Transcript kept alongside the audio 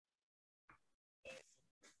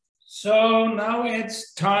So now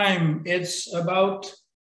it's time. It's about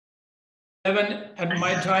 11 at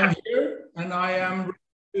my time here, and I am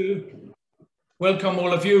ready to welcome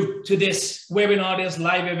all of you to this webinar, this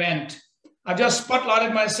live event. I've just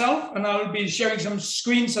spotlighted myself, and I'll be sharing some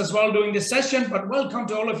screens as well during this session, but welcome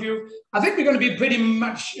to all of you. I think we're going to be pretty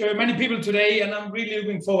much many people today, and I'm really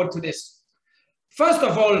looking forward to this. First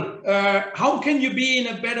of all, how can you be in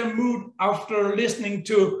a better mood after listening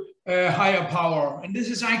to higher power? And this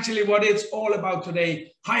is actually what it's all about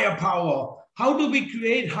today, higher power. How do we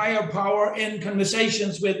create higher power in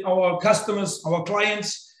conversations with our customers, our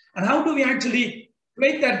clients? And how do we actually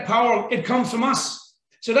create that power? It comes from us.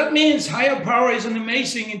 So that means higher power is an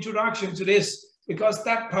amazing introduction to this, because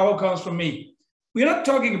that power comes from me. We're not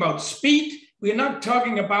talking about speed. We're not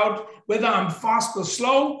talking about whether I'm fast or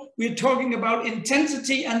slow. We're talking about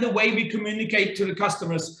intensity and the way we communicate to the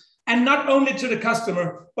customers. And not only to the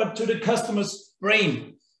customer, but to the customer's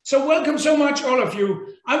brain. So welcome so much, all of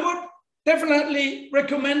you. I would definitely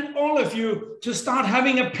recommend all of you to start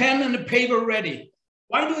having a pen and a paper ready.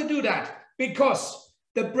 Why do I do that? Because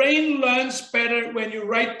the brain learns better when you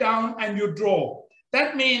write down and you draw.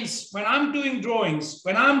 That means when I'm doing drawings,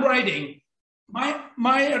 when I'm writing,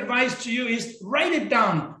 my advice to you is write it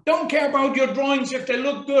down. Don't care about your drawings if they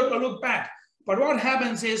look good or look bad. But what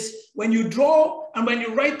happens is when you draw and when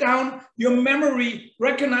you write down, your memory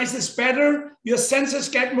recognizes better, your senses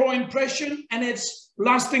get more impression, and it's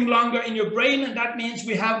lasting longer in your brain. And that means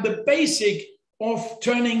we have the basic of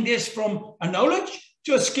turning this from a knowledge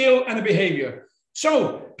to a skill and a behavior.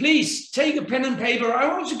 So please take a pen and paper. I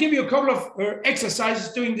want to give you a couple of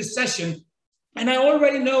exercises during this session. And I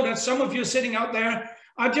already know that some of you sitting out there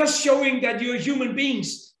are just showing that you're human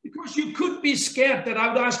beings, because you could be scared that I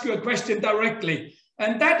would ask you a question directly.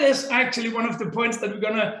 And that is actually one of the points that we're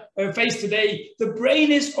going to face today. The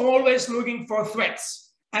brain is always looking for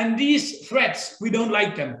threats. And these threats, we don't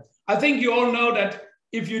like them. I think you all know that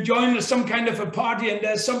if you join some kind of a party and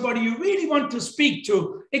there's somebody you really want to speak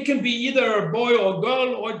to, it can be either a boy or a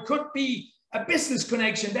girl, or it could be a business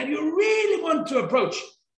connection that you really want to approach.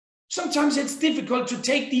 Sometimes it's difficult to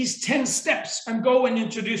take these 10 steps and go and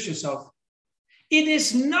introduce yourself. It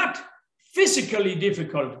is not physically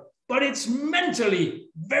difficult, but it's mentally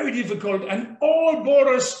very difficult, and all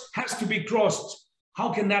borders has to be crossed.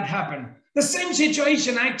 How can that happen? The same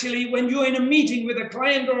situation actually when you're in a meeting with a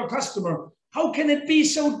client or a customer. How can it be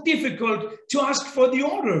so difficult to ask for the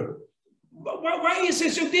order? Why is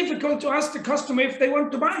it so difficult to ask the customer if they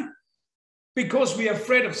want to buy? Because we are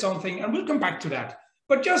afraid of something, and we'll come back to that.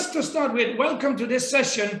 But just to start with, welcome to this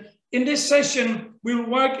session. In this session, we'll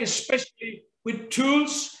work especially with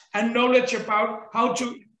tools and knowledge about how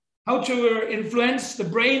to influence the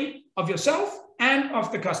brain of yourself and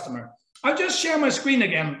of the customer. I'll just share my screen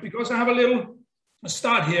again because I have a little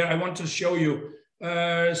start here I want to show you.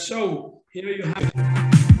 So here you have it.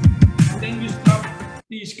 And then you start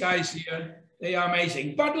these guys here. They are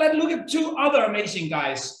amazing. But let's look at two other amazing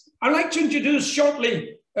guys. I'd like to introduce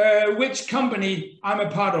shortly which company I'm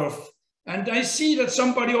a part of. And I see that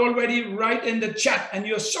somebody already write in the chat, and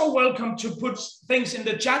you're so welcome to put things in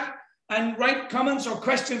the chat and write comments or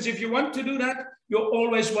questions. If you want to do that, you're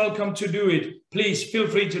always welcome to do it. Please feel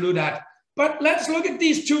free to do that. But let's look at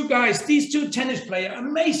these two guys, these two tennis players,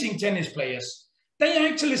 amazing tennis players. They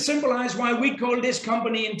actually symbolize why we call this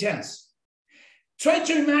company Intense. Try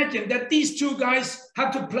to imagine that these two guys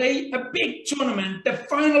have to play a big tournament, the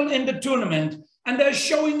final in the tournament, and they're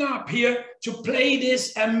showing up here to play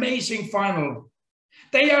this amazing final.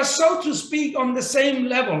 They are, so to speak, on the same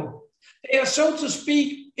level. They are, so to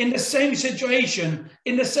speak, in the same situation,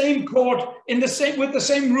 in the same court, with the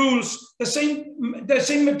same rules, the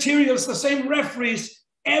same materials, the same referees.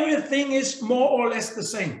 Everything is more or less the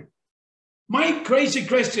same. My crazy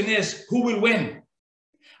question is, who will win?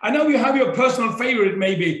 I know you have your personal favorite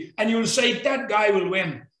maybe, and you'll say that guy will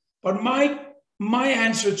win. But my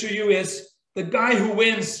answer to you is, the guy who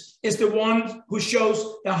wins is the one who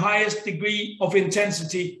shows the highest degree of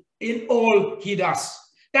intensity in all he does.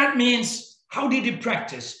 That means, how did he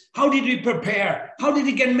practice? How did he prepare? How did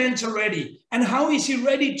he get mental ready? And how is he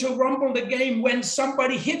ready to rumble the game when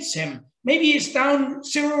somebody hits him? Maybe he's down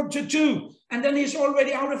 0-2, and then he's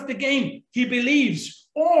already out of the game. He believes,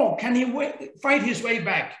 or can he fight his way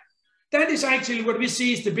back? That is actually what we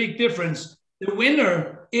see is the big difference. The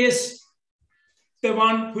winner is the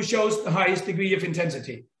one who shows the highest degree of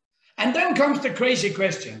intensity. And then comes the crazy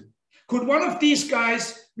question. Could one of these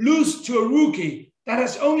guys lose to a rookie that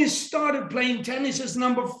has only started playing tennis as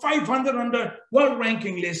number 500 on the world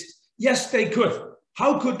ranking list? Yes, they could.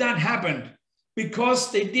 How could that happen?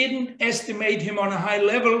 because they didn't estimate him on a high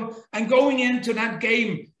level. And going into that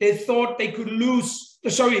game, they thought they could lose.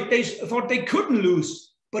 Sorry, they thought they couldn't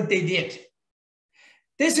lose, but they did.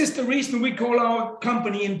 This is the reason we call our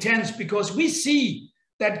company Intense, because we see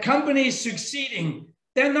that companies succeeding,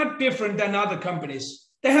 they're not different than other companies.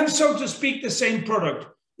 They have, so to speak, the same product.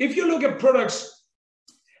 If you look at products,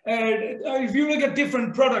 if you look at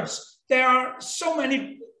different products, there are so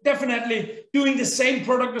many definitely doing the same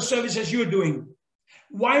product or service as you're doing.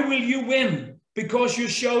 Why will you win? Because you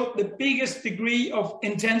show the biggest degree of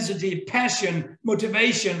intensity, passion,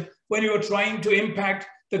 motivation when you're trying to impact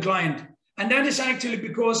the client. And that is actually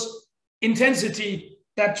because intensity,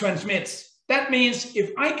 that transmits. That means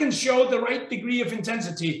if I can show the right degree of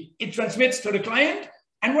intensity, it transmits to the client.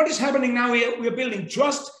 And what is happening now here? We're building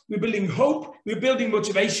trust, we're building hope, we're building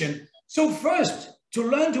motivation. So first, to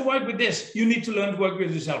learn to work with this, you need to learn to work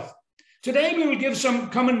with yourself. Today, we will give some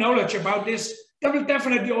common knowledge about this that will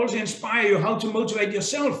definitely also inspire you how to motivate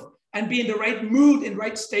yourself and be in the right mood, in the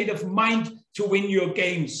right state of mind to win your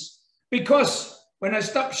games. Because when I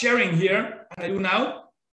stop sharing here, and I do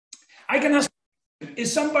now, I can ask,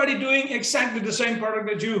 is somebody doing exactly the same product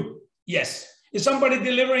as you? Yes. Is somebody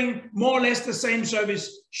delivering more or less the same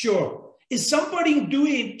service? Sure. Is somebody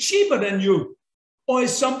doing it cheaper than you? Or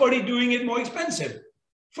is somebody doing it more expensive?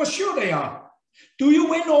 For sure they are. Do you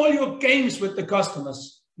win all your games with the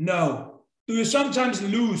customers? No. Do you sometimes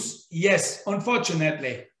lose? Yes,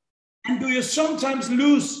 unfortunately. And do you sometimes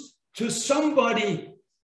lose to somebody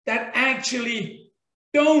that actually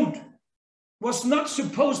was not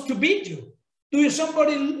supposed to beat you? Do you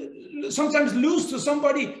sometimes lose to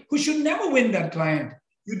somebody who should never win that client?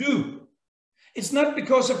 You do. It's not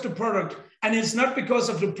because of the product, and it's not because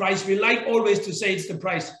of the price. We like always to say it's the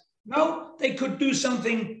price. No, they could do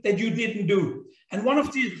something that you didn't do. And one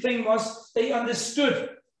of the things was they understood,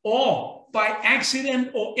 or by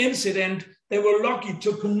accident or incident, they were lucky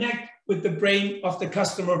to connect with the brain of the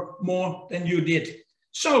customer more than you did.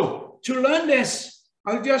 So to learn this,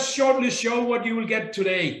 I'll just shortly show what you will get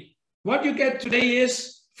today. What you get today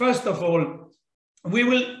is, first of all, we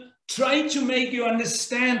will try to make you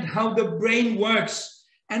understand how the brain works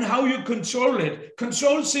and how you control it.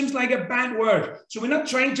 Control seems like a bad word. So we're not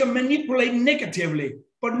trying to manipulate negatively,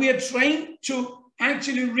 but we are trying to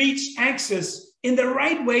actually reach access in the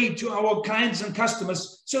right way to our clients and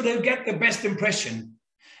customers so they'll get the best impression.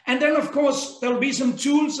 And then, of course, there will be some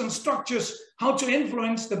tools and structures how to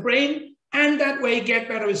influence the brain and that way get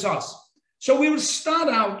better results. So we will start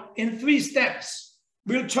out in 3 steps.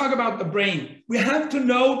 We'll talk about the brain. We have to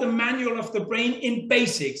know the manual of the brain in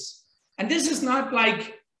basics. And this is not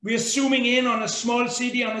like we're zooming in on a small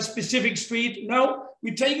city on a specific street. No,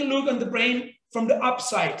 we take a look on the brain from the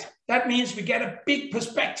upside. That means we get a big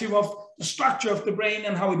perspective of the structure of the brain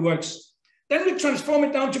and how it works. Then we transform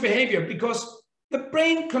it down to behavior, because the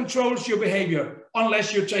brain controls your behavior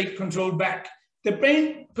unless you take control back. The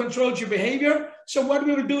brain controls your behavior. So what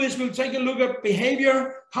we will do is we'll take a look at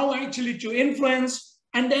behavior, how actually to influence,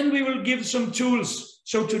 and then we will give some tools.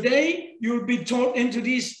 So today you'll be taught into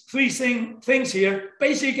these 3 things here: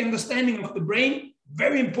 basic understanding of the brain,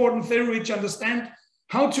 very important theory to understand,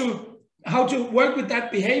 how to work with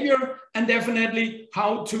that behavior, and definitely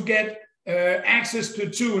how to get access to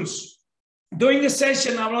tools. During the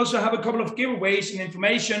session, I'll also have a couple of giveaways and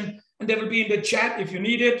information, and they will be in the chat if you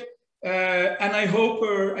need it. And I hope,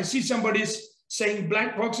 I see somebody's saying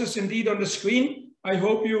black boxes indeed on the screen. I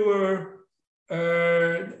hope you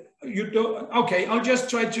don't. Okay, I'll just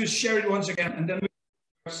try to share it once again, and then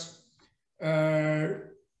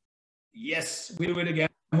yes, we'll do it again.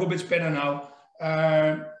 I hope it's better now.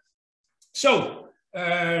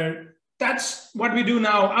 That's what we do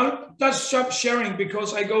now. I'll just stop sharing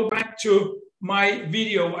because I go back to my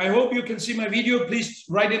video. I hope you can see my video. Please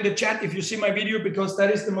write in the chat if you see my video, because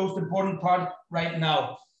that is the most important part right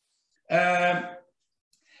now.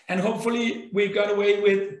 And hopefully we got away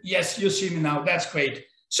with, yes, you see me now. That's great.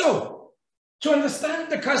 So to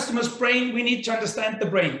understand the customer's brain, we need to understand the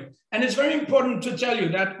brain. And it's very important to tell you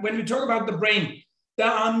that when we talk about the brain,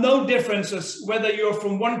 there are no differences whether you're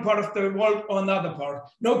from one part of the world or another part.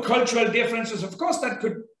 No cultural differences. Of course, that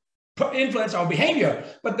could influence our behavior,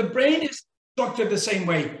 but the brain is structured the same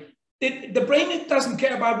way. The brain, it doesn't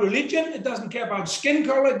care about religion, it doesn't care about skin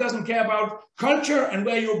color, it doesn't care about culture and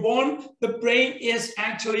where you're born. The brain is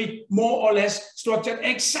actually more or less structured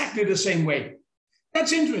exactly the same way.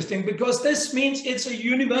 That's interesting, because this means it's a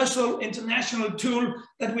universal international tool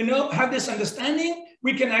that we know have this understanding,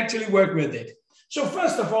 we can actually work with it. So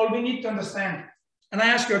first of all, we need to understand, and I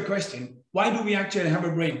ask you a question, why do we actually have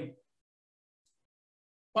a brain?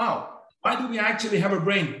 Wow, why do we actually have a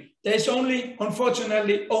brain? There's only,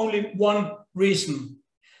 unfortunately, only one reason.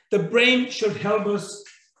 The brain should help us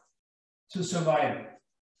to survive.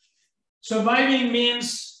 Surviving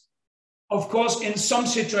means, of course, in some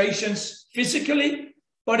situations, physically,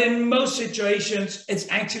 but in most situations, it's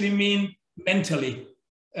actually mean mentally.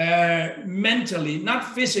 Mentally,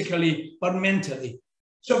 not physically, but mentally.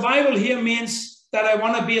 Survival here means that I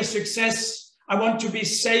want to be a success. I want to be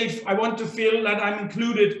safe. I want to feel that I'm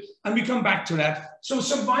included. And we come back to that. So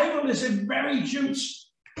survival is a very huge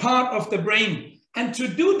part of the brain. And to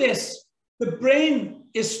do this, the brain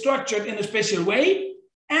is structured in a special way,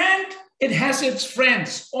 and it has its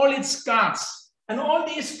friends, all its guards. And all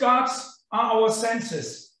these guards are our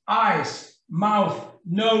senses: eyes, mouth,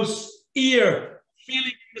 nose, ear,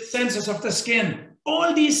 feeling the senses of the skin.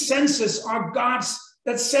 All these senses are guards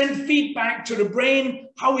that send feedback to the brain.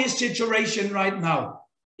 How is situation right now?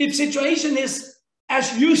 If situation is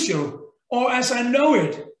as usual or as I know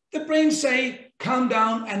it, the brain say, calm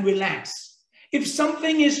down and relax. If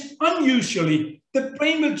something is unusually, the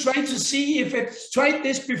brain will try to see if it's tried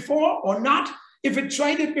this before or not. If it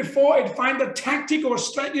tried it before, it find a tactic or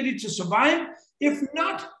strategy to survive. If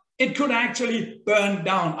not, it could actually burn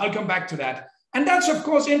down. I'll come back to that. And that's, of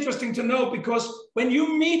course, interesting to know, because when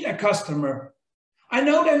you meet a customer, I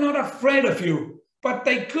know they're not afraid of you, but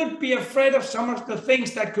they could be afraid of some of the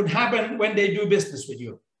things that could happen when they do business with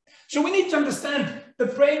you. So we need to understand the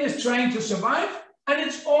brain is trying to survive, and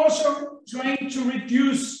it's also trying to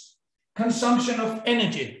reduce consumption of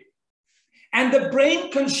energy. And the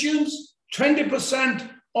brain consumes 20%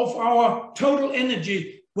 of our total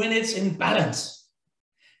energy when it's in balance.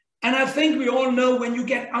 And I think we all know when you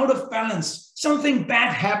get out of balance, something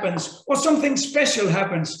bad happens or something special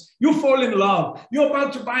happens. You fall in love. You're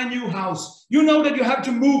about to buy a new house. You know that you have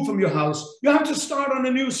to move from your house. You have to start on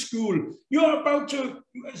a new school. You're about to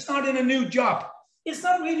start in a new job. It's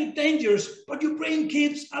not really dangerous, but your brain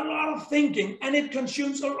keeps a lot of thinking and it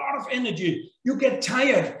consumes a lot of energy. You get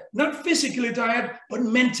tired, not physically tired, but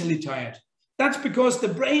mentally tired. That's because the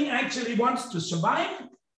brain actually wants to survive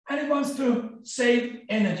and it wants to save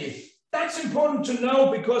energy. That's important to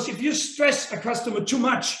know, because if you stress a customer too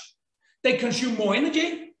much, they consume more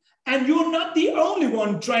energy, and you're not the only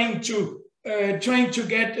one trying to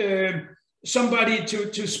get somebody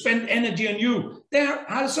to spend energy on you.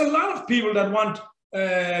 There's a lot of people that want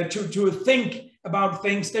to think about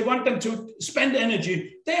things. They want them to spend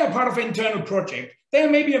energy. They are part of an internal project. They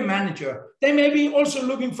may be a manager. They may be also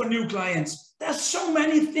looking for new clients. There's so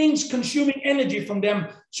many things consuming energy from them.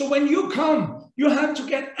 So when you come, you have to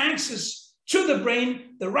get access to the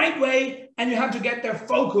brain the right way, and you have to get their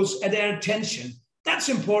focus and their attention. That's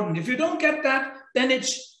important. If you don't get that, then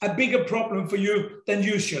it's a bigger problem for you than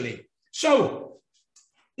usually. So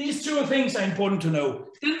these two things are important to know.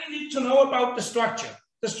 Then we need to know about the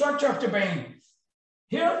structure of the brain.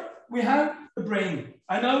 Here we have the brain.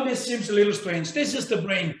 I know this seems a little strange. This is the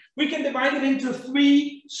brain. We can divide it into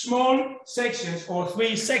three small sections, or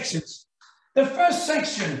three sections. The first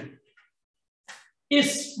section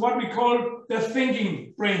is what we call the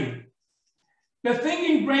thinking brain. The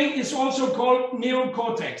thinking brain is also called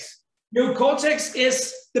neocortex. Neocortex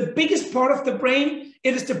is the biggest part of the brain.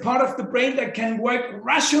 It is the part of the brain that can work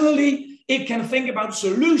rationally. It can think about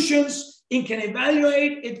solutions. It can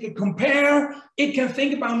evaluate. It can compare. It can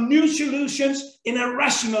think about new solutions in a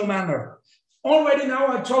rational manner. Already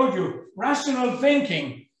now I told you, rational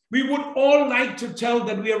thinking. We would all like to tell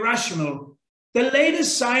that we are rational. The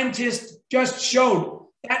latest scientists just showed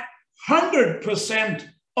that 100%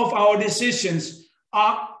 of our decisions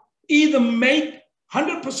are either made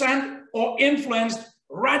 100% or influenced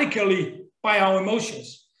radically by our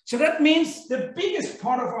emotions. So that means the biggest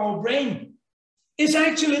part of our brain is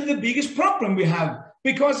actually the biggest problem we have,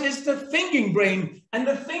 because it's the thinking brain, and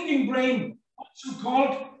the thinking brain, also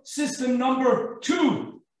called system number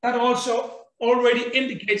 2, that also already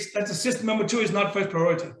indicates that the system number 2 is not first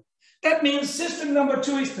priority. That means system number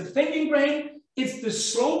 2 is the thinking brain. It's the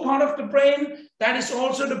slow part of the brain. That is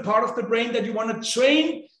also the part of the brain that you want to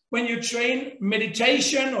train when you train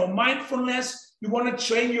meditation or mindfulness. You want to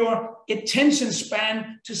train your attention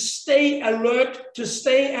span to stay alert, to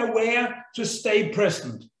stay aware, to stay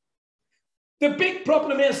present. The big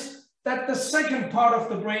problem is that the second part of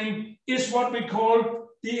the brain is what we call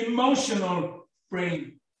the emotional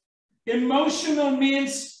brain. Emotional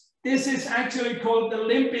means this is actually called the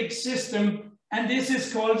limbic system, and this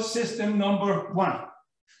is called system number 1.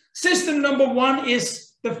 System number 1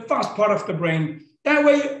 is the first part of the brain.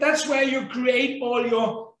 That's where you create all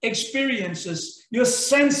your experiences, your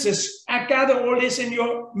senses. I gather all this in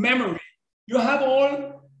your memory. You have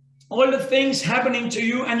all the things happening to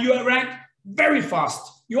you, and you react very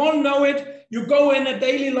fast. You all know it. You go in a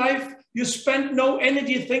daily life. You spend no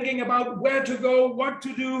energy thinking about where to go, what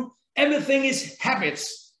to do. Everything is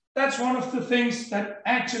habits. That's one of the things that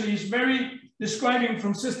actually is very describing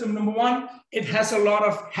from system number one. It has a lot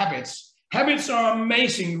of habits. Habits are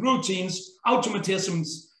amazing, routines, automatisms.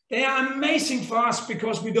 They are amazing for us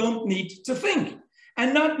because we don't need to think.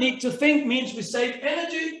 And not need to think means we save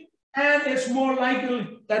energy and it's more likely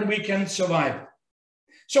that we can survive.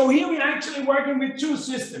 So here we're actually working with two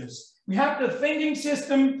systems. We have the thinking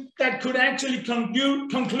system that could actually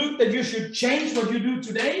conclude that you should change what you do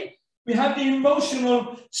today. We have the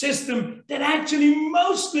emotional system that actually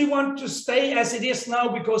mostly want to stay as it is now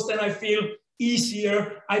because then I feel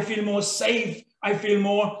easier, I feel more safe, I feel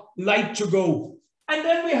more light to go. And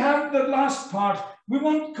then we have the last part. We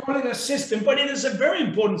won't call it a system, but it is a very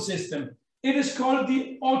important system. It is called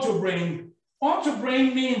the auto-brain.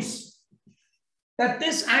 Auto-brain means that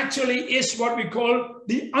this actually is what we call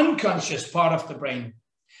the unconscious part of the brain.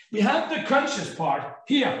 We have the conscious part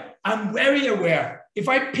here. I'm very aware. If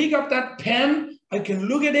I pick up that pen, I can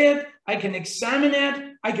look at it, I can examine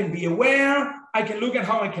it, I can be aware, I can look at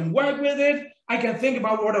how I can work with it, I can think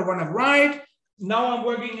about what I want to write. Now I'm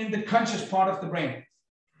working in the conscious part of the brain.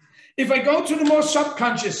 If I go to the more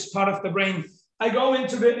subconscious part of the brain, I go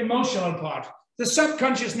into the emotional part. The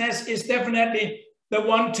subconsciousness is definitely the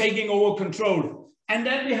one taking over control. And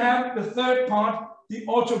then we have the third part, the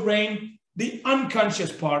auto-brain, the unconscious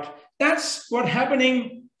part. That's what's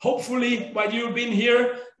happening. Hopefully, while you've been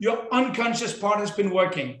here, your unconscious part has been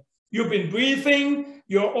working. You've been breathing,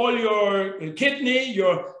 all your kidney,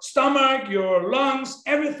 your stomach, your lungs,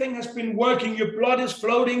 everything has been working. Your blood is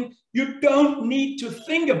floating. You don't need to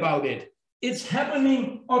think about it. It's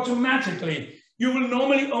happening automatically. You will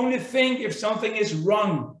normally only think if something is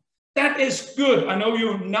wrong. That is good. I know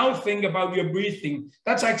you now think about your breathing.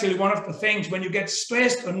 That's actually one of the things when you get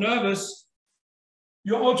stressed or nervous,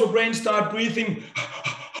 your auto-brain starts breathing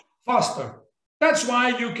faster. That's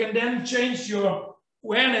why you can then change your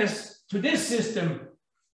awareness to this system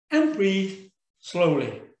and breathe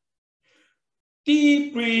slowly.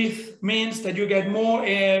 Deep breathe means that you get more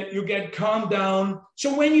air, you get calmed down.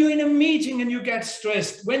 So when you're in a meeting and you get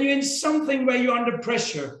stressed, when you're in something where you're under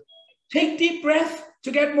pressure, take deep breath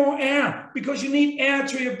to get more air because you need air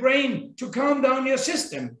to your brain to calm down your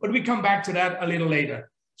system. But we come back to that a little later.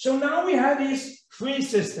 So now we have these three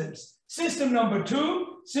systems. System number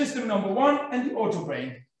two, system number one, and the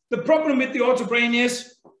auto-brain. The problem with the auto-brain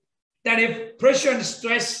is that if pressure and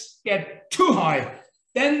stress get too high,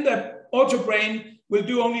 then the auto-brain will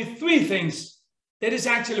do only three things. That is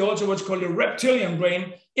actually also what's called a reptilian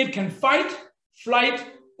brain. It can fight, flight,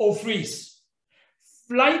 or freeze.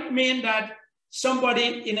 Flight means that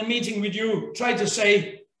somebody in a meeting with you tried to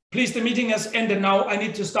say, please, the meeting has ended now. I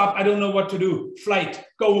need to stop. I don't know what to do. Flight,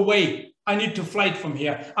 go away. I need to flight from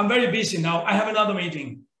here. I'm very busy now. I have another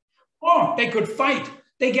meeting. Or they could fight.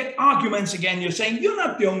 They get arguments again. You're saying, you're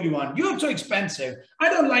not the only one. You're too expensive. I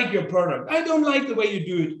don't like your product. I don't like the way you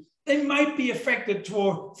do it. They might be affected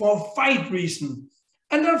for a fight reason.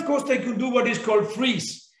 And then, of course, they could do what is called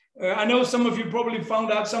freeze. I know some of you probably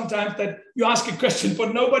found out sometimes that you ask a question,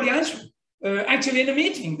 but nobody answers. Actually, in a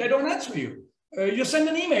meeting, they don't answer you. You send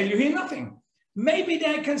an email, you hear nothing. Maybe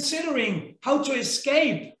they're considering how to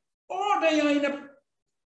escape, or they are in a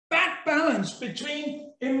bad balance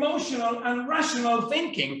between emotional and rational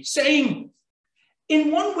thinking, saying,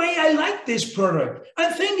 in one way, I like this product.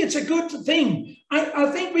 I think it's a good thing.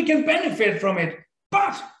 I think we can benefit from it.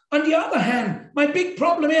 But on the other hand, my big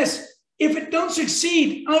problem is, if it don't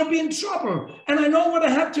succeed, I'll be in trouble. And I know what I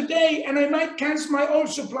have today, and I might cancel my old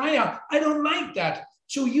supplier. I don't like that.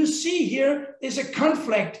 So you see here is a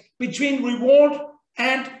conflict between reward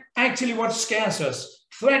and actually what scares us.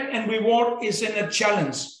 Threat and reward is in a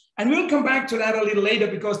challenge. And we'll come back to that a little later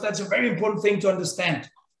because that's a very important thing to understand.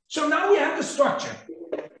 So now we have the structure.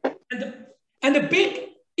 And the big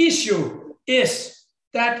issue is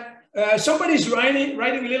that somebody's writing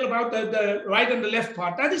a little about the right and the left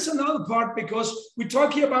part. That is another part because we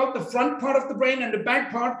talk here about the front part of the brain and the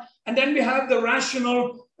back part. And then we have the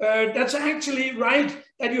rational. That's actually right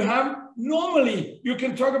that you have. Normally, you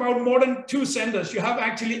can talk about more than 2 centers. You have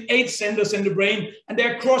actually 8 centers in the brain and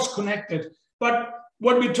they're cross-connected. But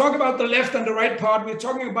when we talk about the left and the right part, we're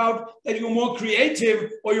talking about that you're more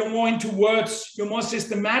creative or you're more into words, you're more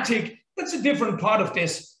systematic. That's a different part of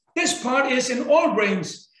this. This part is in all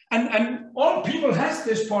brains. And all people has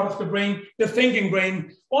this part of the brain, the thinking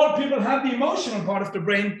brain. All people have the emotional part of the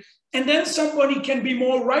brain. And then somebody can be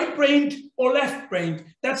more right-brained or left-brained.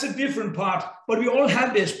 That's a different part. But we all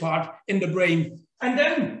have this part in the brain. And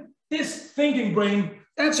then this thinking brain,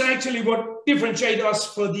 That's actually what differentiates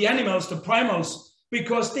us for the animals, the primals,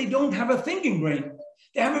 because they don't have a thinking brain.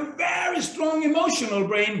 They have a very strong emotional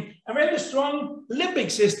brain, a very strong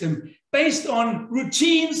limbic system based on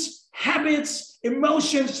routines, habits,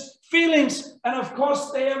 emotions, feelings, and of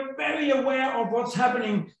course, they are very aware of what's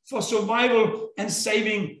happening for survival and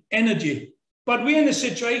saving energy. But we're in a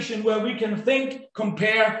situation where we can think,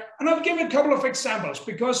 compare, and I'll give a couple of examples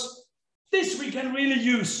because this we can really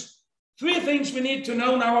use. 3 things we need to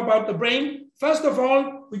know now about the brain. First of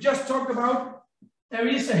all, we just talked about there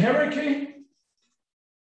is a hierarchy.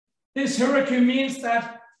 This hierarchy means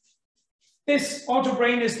that this auto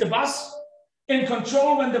brain is the boss. In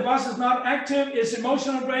control, when the boss is not active, is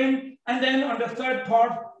emotional brain. And then on the third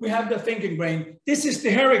part, we have the thinking brain. This is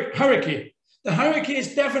the hierarchy. The hierarchy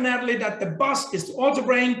is definitely that the boss is the auto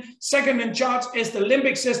brain, second in charge is the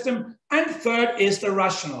limbic system, and third is the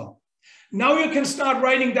rational. Now you can start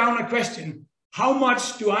writing down a question. How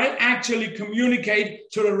much do I actually communicate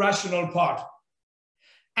to the rational part?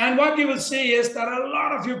 And what you will see is that a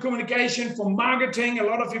lot of your communication for marketing, a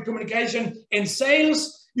lot of your communication in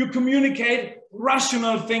sales, you communicate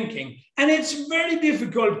rational thinking. And it's very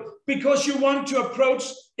difficult because you want to approach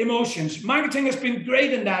emotions. Marketing has been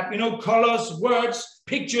great in that, colors, words,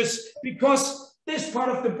 pictures, because this part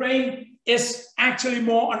of the brain is actually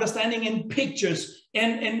more understanding in pictures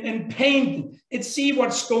and paint. It's see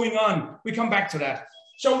what's going on. We come back to that.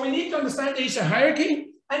 So we need to understand there's a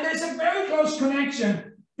hierarchy and there's a very close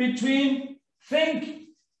connection between think,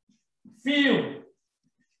 feel,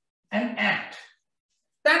 and act.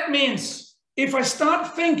 That means if I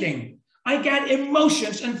start thinking, I get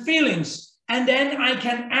emotions and feelings, and then I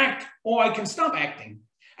can act or I can stop acting.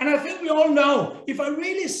 And I think we all know, if I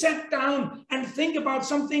really sat down and think about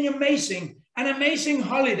something amazing, an amazing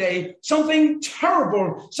holiday, something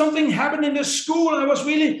terrible, something happened in the school, I was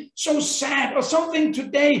really so sad, or something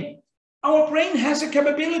today, our brain has a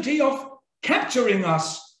capability of capturing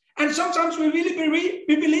us. And sometimes we really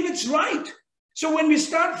believe it's right. So when we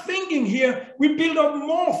start thinking here, we build up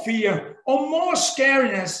more fear or more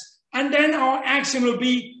scariness, and then our action will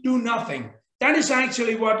be do nothing. That is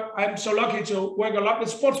actually what I'm so lucky to work a lot with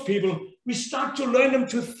sports people. We start to learn them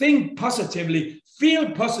to think positively,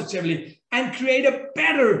 feel positively, and create a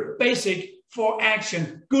better basic for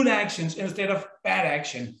action, good actions instead of bad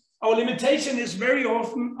action. Our limitation is very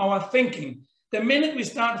often our thinking. The minute we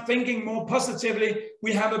start thinking more positively,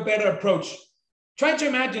 we have a better approach. Try to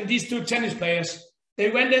imagine these 2 tennis players.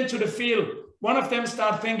 They went into the field. One of them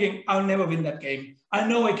started thinking, I'll never win that game. I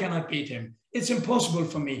know I cannot beat him. It's impossible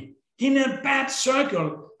for me. He's in a bad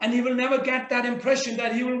circle and he will never get that impression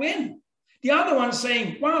that he will win. The other one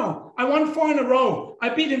saying, wow, I won 4 in a row. I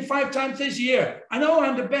beat him 5 times this year. I know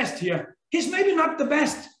I'm the best here. He's maybe not the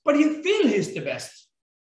best, but he feels he's the best.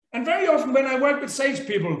 And very often when I work with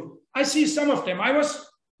salespeople, I see some of them. I was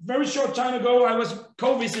very short time ago, I was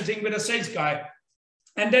co-visiting with a sales guy.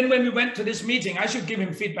 And then when we went to this meeting, I should give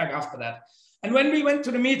him feedback after that. And when we went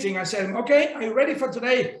to the meeting, I said, okay, are you ready for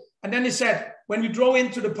today? And then he said, when we drove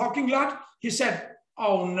into the parking lot, he said,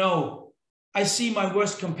 oh no, I see my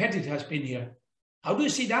worst competitor has been here. How do you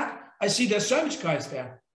see that? I see the service guys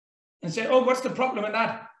there. And said, oh, what's the problem with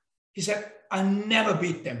that? He said, I never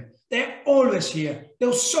beat them. They're always here.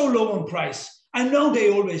 They're so low on price. I know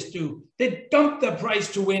they always do. They dump their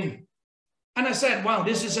price to win. And I said, wow,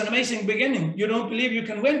 this is an amazing beginning. You don't believe you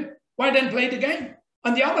can win? Why then play the game?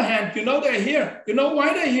 On the other hand, you know they're here. You know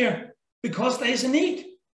why they're here? Because there is a need.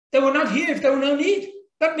 They were not here if there were no need.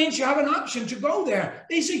 That means you have an option to go there.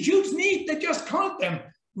 There's a huge need. They just called them.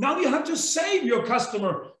 Now you have to save your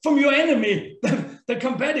customer from your enemy, the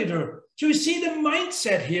competitor. So you see the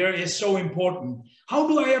mindset here is so important. How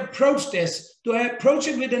do I approach this? Do I approach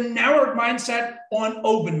it with a narrowed mindset or an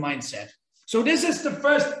open mindset? So this is the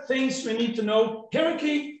first things we need to know.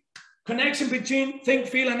 Hierarchy, connection between think,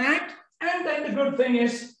 feel, and act. And then the good thing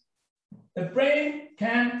is the brain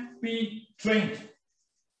can be trained.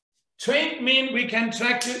 Trained means we can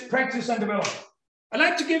practice and develop. I'd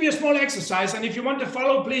like to give you a small exercise, and if you want to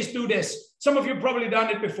follow, please do this. Some of you have probably done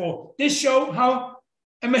it before. This shows how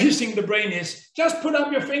amazing the brain is. Just put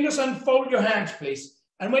up your fingers and fold your hands, please.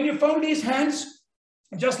 And when you fold these hands,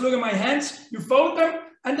 just look at my hands, you fold them,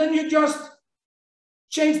 and then you just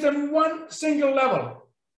change them one single level.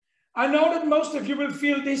 I know that most of you will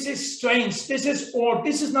feel this is strange, this is odd,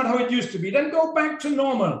 this is not how it used to be. Then go back to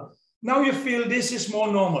normal. Now you feel this is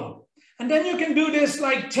more normal. And then you can do this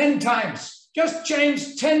like 10 times. Just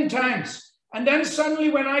change 10 times. And then suddenly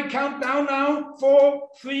when I count down now, 4,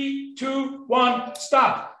 3, 2, 1,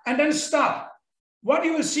 stop. And then stop. what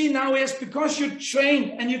you will see now is because you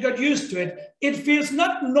trained and you got used to it, it feels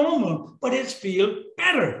not normal, but it feels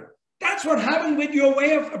better. That's what happened with your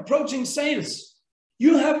way of approaching sales.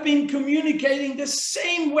 You have been communicating the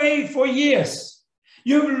same way for years.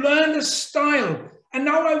 You've learned a style, and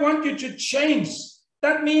now I want you to change.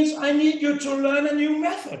 That means I need you to learn a new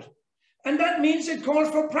method. And that means it calls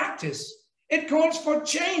for practice. It calls for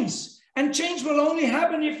change. And change will only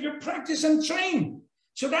happen if you practice and train.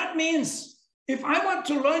 So that means if I want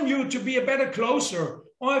to learn you to be a better closer,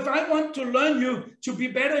 or if I want to learn you to be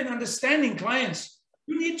better in understanding clients,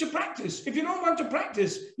 you need to practice. If you don't want to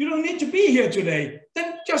practice, you don't need to be here today.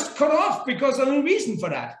 Then just cut off, because there's no reason for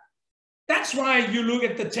that. That's why you look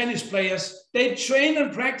at the tennis players. They train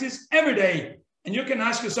and practice every day. And you can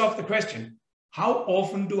ask yourself the question, how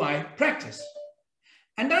often do I practice?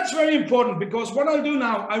 And that's very important, because what I'll do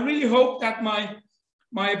now, I really hope that my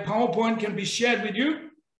PowerPoint can be shared with you.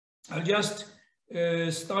 I'll just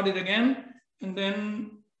start it again, and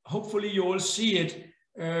then hopefully you all see it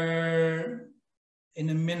in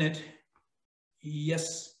a minute.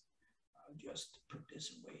 Yes, I'll just put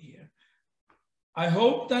this away here. I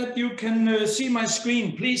hope that you can see my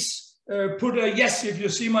screen. Please put a yes if you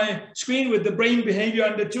see my screen with the brain behavior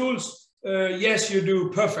and the tools. Yes, you do.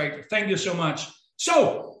 Perfect. Thank you so much.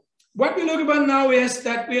 So what we look about now is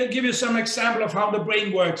that we'll give you some example of how the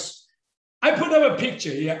brain works. I put up a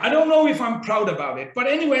picture here. I don't know if I'm proud about it, but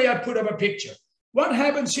anyway, I put up a picture. What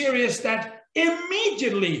happens here is that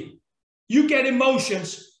immediately you get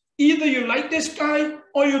emotions. Either you like this guy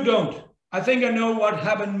or you don't. I think I know what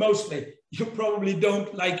happened mostly. You probably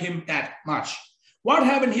don't like him that much. What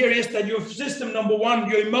happened here is that your system number one,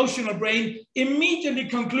 your emotional brain, immediately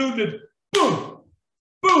concluded, boom,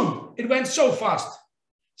 boom. It went so fast.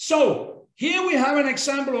 So here we have an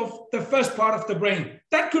example of the first part of the brain.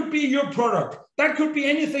 That could be your product. That could be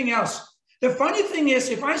anything else. The funny thing is,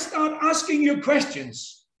 if I start asking you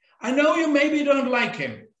questions, I know you maybe don't like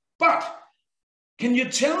him, but can you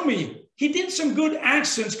tell me, he did some good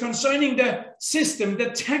actions concerning the system,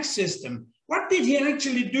 the tax system. What did he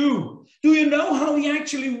actually do? Do you know how he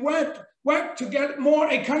actually worked to get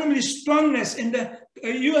more economy strongness in the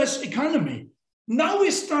US economy? Now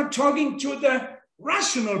we start talking to the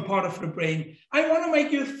rational part of the brain. I want to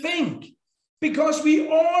make you think, because we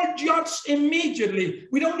all judge immediately.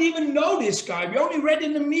 We don't even know this guy. We only read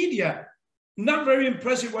in the media. Not very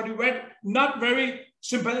impressive what you read, not very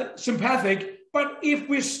sympathetic. But if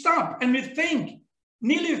we stop and we think,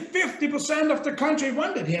 nearly 50% of the country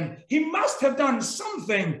wanted him, he must have done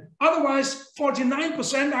something. Otherwise,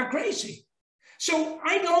 49% are crazy. So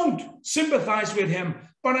I don't sympathize with him,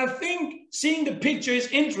 but I think seeing the picture is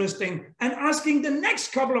interesting and asking the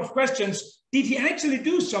next couple of questions. Did he actually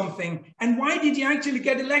do something? And why did he actually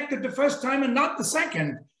get elected the first time and not the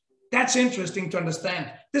second? That's interesting to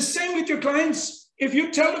understand. The same with your clients. If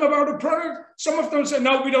you tell them about a product, some of them say,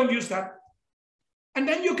 no, we don't use that. And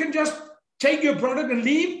then you can just take your product and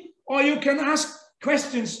leave, or you can ask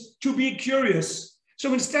questions to be curious.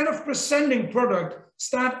 So instead of presenting product,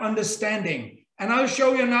 start understanding. And I'll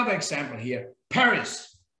show you another example here. Paris.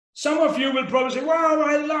 Some of you will probably say, wow,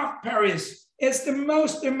 I love Paris. It's the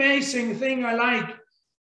most amazing thing I like.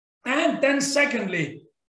 And then secondly,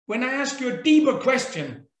 when I ask you a deeper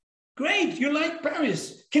question, great, you like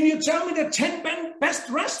Paris. Can you tell me the 10 best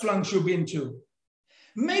restaurants you've been to?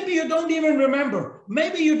 Maybe you don't even remember.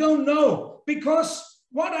 Maybe you don't know, because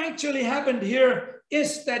what actually happened here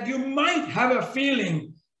is that you might have a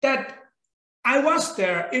feeling that I was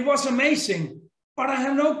there, it was amazing, but I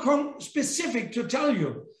have no specific to tell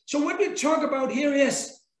you. So what we talk about here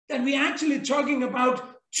is that we're actually talking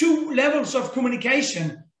about two levels of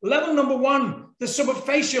communication. Level number one, the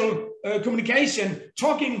superficial communication,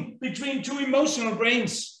 talking between two emotional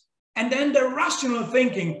brains. And then the rational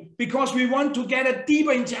thinking, because we want to get a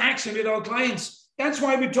deeper interaction with our clients. That's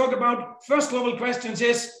why we talk about first level questions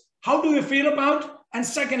is, how do you feel about? And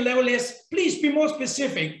second level is, please be more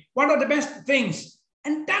specific. What are the best things?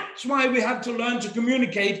 And that's why we have to learn to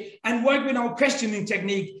communicate and work with our questioning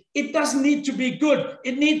technique. It doesn't need to be good.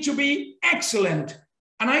 It needs to be excellent.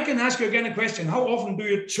 And I can ask you again a question. How often do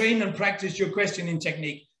you train and practice your questioning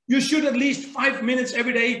technique? You should at least 5 minutes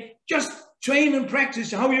every day. Just train and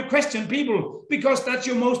practice how you question people, because that's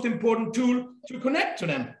your most important tool to connect to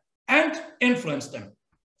them and influence them.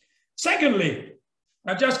 Secondly,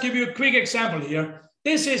 I'll just give you a quick example here.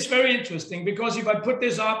 This is very interesting, because if I put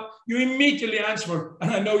this up, you immediately answer, and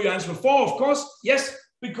I know you answer 4, of course. Yes,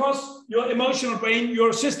 because your emotional brain,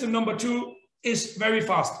 your system number 2, is very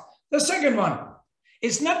fast. The second one,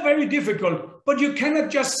 it's not very difficult, but you cannot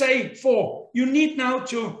just say 4. you need now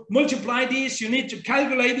to multiply these. You need to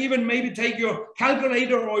calculate, even maybe take your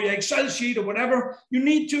calculator or your Excel sheet or whatever. You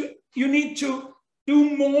need to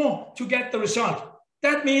do more to get the result.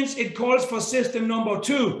 That means it calls for system number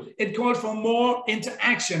 2. It calls for more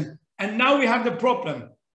interaction. And now we have the problem.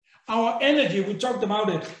 Our energy, we talked about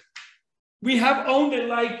it. We have only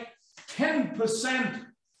like 10%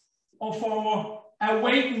 of our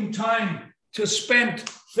awakened time to spend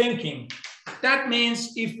thinking. That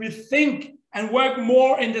means if we think and work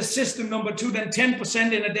more in the system number 2 than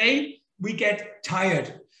 10% in a day, we get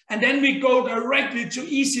tired. And then we go directly to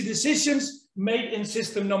easy decisions made in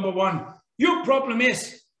system number 1. Your problem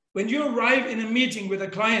is when you arrive in a meeting with a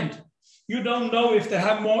client, you don't know if they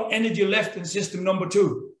have more energy left in system number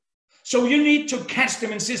 2. So you need to catch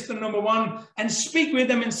them in system number 1 and speak with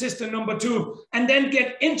them in system number 2, and then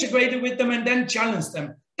get integrated with them and then challenge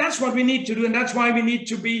them. That's what we need to do. And that's why we need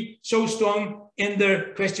to be so strong in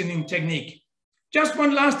the questioning technique. Just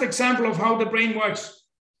one last example of how the brain works.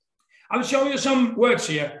 I'll show you some words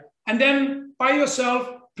here. And then by yourself,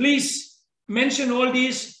 please mention all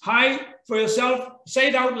these. Hi for yourself. Say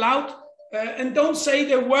it out loud. And don't say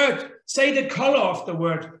the word. Say the color of the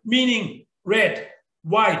word, meaning red,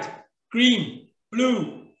 white, green,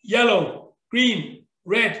 blue, yellow, green,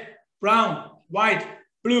 red, brown, white,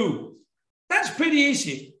 blue. That's pretty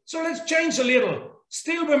easy. So let's change a little.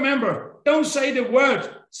 Still remember, don't say the word,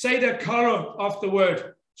 say the color of the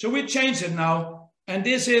word. So we change it now. And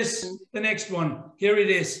this is the next one. Here it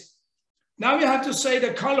is. Now you have to say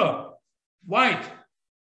the color: white,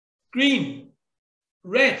 green,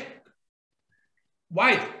 red,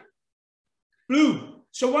 white, blue.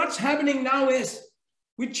 So what's happening now is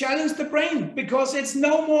we challenge the brain, because it's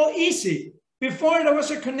no more easy. Before there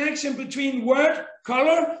was a connection between word,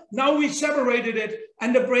 color. Now we separated it,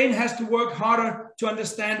 and the brain has to work harder to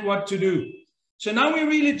understand what to do. So now we're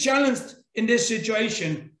really challenged in this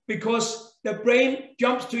situation, because the brain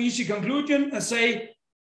jumps to easy conclusion and say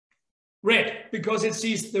red, because it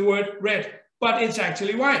sees the word red, but it's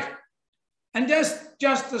actually white. And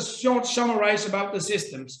just a short summarize about the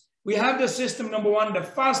systems. We have the system number 1, the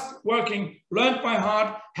fast working, learned by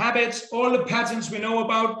heart, habits, all the patterns we know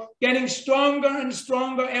about, getting stronger and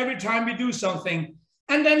stronger every time we do something.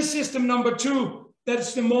 And then system number 2,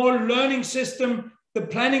 that's the more learning system, the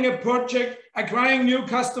planning a project, acquiring new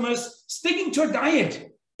customers, sticking to a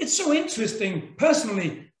diet. It's so interesting,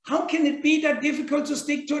 personally. How can it be that difficult to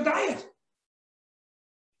stick to a diet?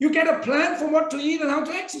 You get a plan for what to eat and how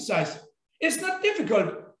to exercise. It's not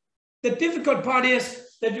difficult. The difficult part is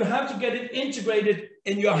that you have to get it integrated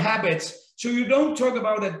in your habits. So you don't talk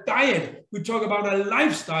about a diet, we talk about a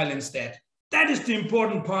lifestyle instead. That is the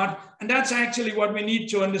important part, and that's actually what we need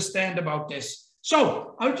to understand about this.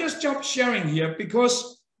 So I'll just stop sharing here,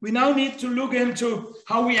 because we now need to look into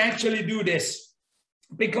how we actually do this.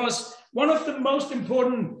 Because one of the most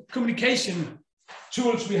important communication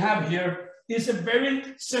tools we have here is a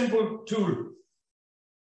very simple tool.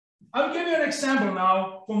 I'll give you an example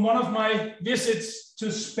now from one of my visits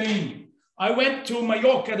to Spain. I went to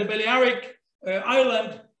Mallorca, the Balearic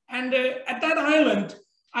island, and at that island,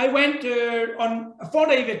 I went on a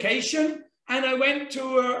 4-day vacation, and I wanted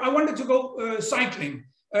to go cycling.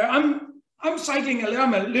 I'm cycling,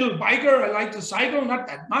 I'm a little biker, I like to cycle, not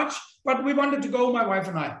that much, but we wanted to go, my wife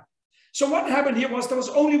and I. So what happened here was there was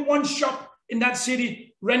only one shop in that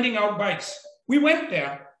city renting out bikes. We went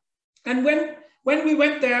there, and when we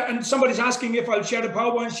went there, and somebody's asking if I'll share the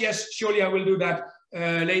PowerPoints, yes, surely I will do that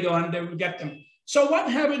later on, they will get them. So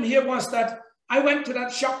what happened here was that I went to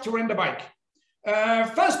that shop to rent a bike.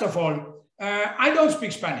 First of all, I don't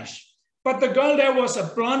speak Spanish, but the girl there was a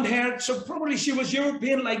blonde hair, so probably she was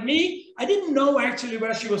European like me. I didn't know actually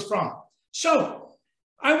where she was from. So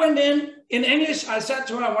I went in English, I said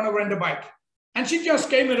to her, I want to rent a bike. And she just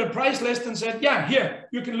gave me the price list and said, yeah, here,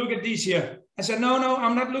 you can look at these here. I said, no,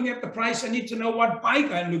 I'm not looking at the price. I need to know what bike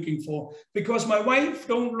I'm looking for, because my wife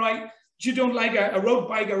don't like a road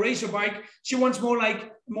bike, a racer bike. She wants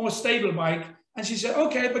more stable bike. And she said,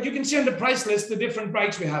 okay, but you can see on the price list the different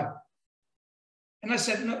bikes we have. And I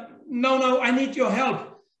said, no, I need your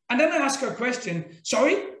help. And then I asked her a question.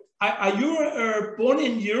 Sorry, are you born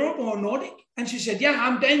in Europe or Nordic? And she said, yeah,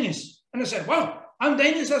 I'm Danish. And I said, well, I'm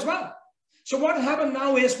Danish as well. So what happened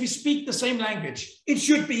now is we speak the same language. It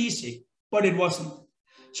should be easy, but it wasn't.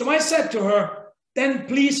 So I said to her, then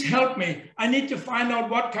please help me. I need to find out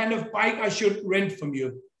what kind of bike I should rent from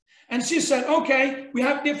you. And she said, okay, we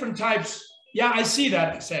have different types. Yeah, I see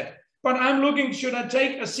that, I said. But I'm looking, should I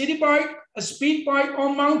take a city bike, a speed bike,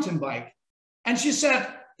 or mountain bike? And she said,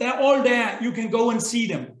 they're all there. You can go and see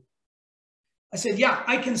them. I said, yeah,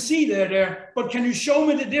 I can see they're there, but can you show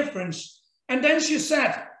me the difference? And then she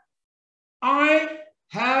said, I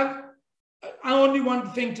only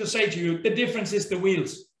one thing to say to you. The difference is the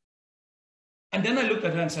wheels. And then I looked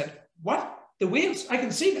at her and said, what? The wheels? I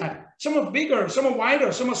can see that. Some are bigger, some are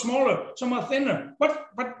wider, some are smaller, some are thinner.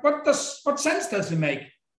 What sense does it make?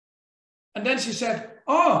 And then she said,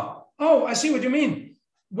 oh, I see what you mean.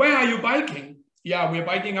 Where are you biking? Yeah, we're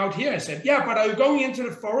biking out here. I said, yeah, but are you going into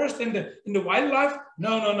the forest in the wildlife?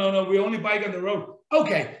 No. We only bike on the road.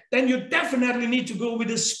 Okay, then you definitely need to go with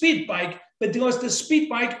a speed bike, because the speed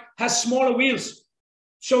bike has smaller wheels.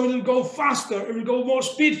 So it'll go faster, it'll go more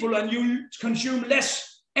speedful, and you'll consume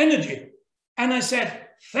less energy. And I said,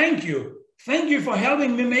 thank you. Thank you for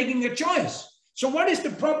helping me making a choice. So what is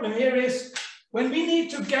the problem here is when we need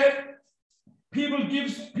to get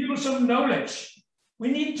give people some knowledge, we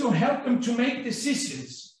need to help them to make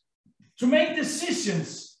decisions. To make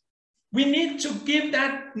decisions, we need to give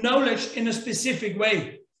that knowledge in a specific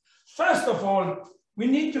way. First of all, we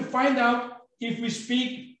need to find out if we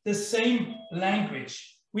speak the same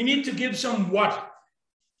language. We need to give some what.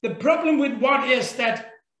 The problem with what is that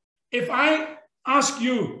if I ask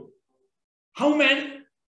you, we're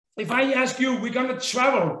going to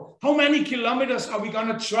travel, how many kilometers are we going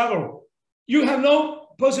to travel? You have no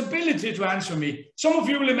possibility to answer me. Some of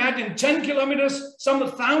you will imagine 10 kilometers, some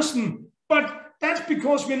 1,000, but that's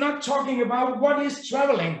because we're not talking about what is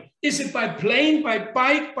traveling. Is it by plane, by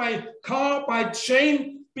bike, by car, by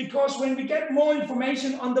train? Because when we get more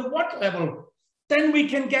information on the what level, then we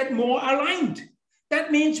can get more aligned.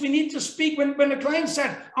 That means we need to speak when a client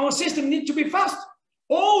said, our system needs to be fast.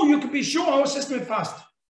 Oh, you can be sure our system is fast.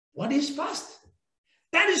 What is fast?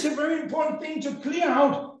 That is a very important thing to clear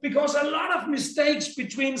out, because a lot of mistakes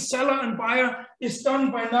between seller and buyer is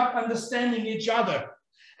done by not understanding each other.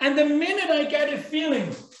 And the minute I get a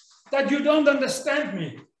feeling that you don't understand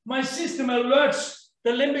me, my system alerts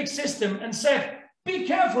the limbic system and said, be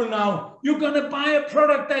careful now, you're going to buy a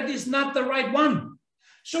product that is not the right one.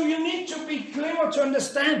 So you need to be clever to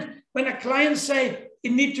understand when a client say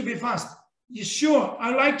it needs to be fast. You sure,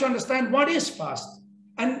 I like to understand what is fast.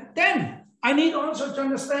 And then I need also to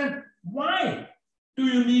understand why do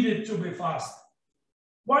you need it to be fast?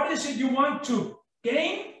 What is it you want to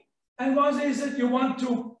gain? And what is it you want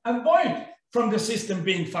to avoid from the system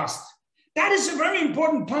being fast? That is a very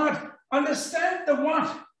important part. Understand the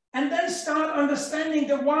what and then start understanding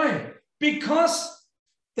the why, because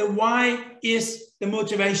the why is the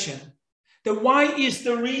motivation. The why is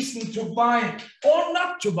the reason to buy or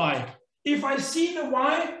not to buy. If I see the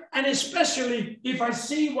why, and especially if I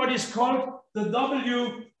see what is called the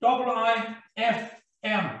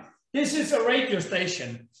WIIFM. This is a radio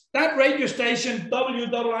station. That radio station,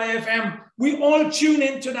 WIIFM, we all tune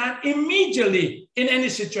into that immediately in any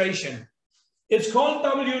situation. It's called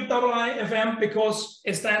WIIFM because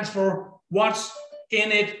it stands for what's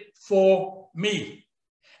in it for me.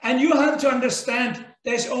 And you have to understand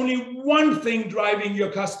there's only one thing driving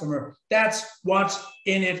your customer. That's what's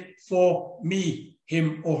in it for me,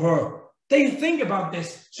 him or her. They think about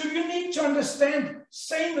this. So you need to understand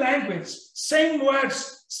same language, same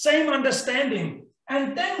words, same understanding,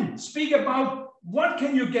 and then speak about what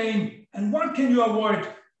can you gain and what can you avoid?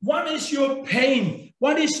 What is your pain?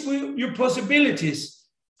 What is your possibilities?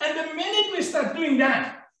 And the minute we start doing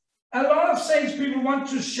that, a lot of salespeople want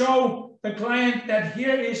to show the client that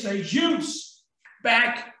here is a huge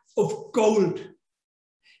bag of gold.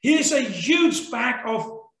 Here's a huge bag of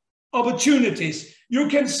opportunities. You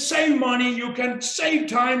can save money, you can save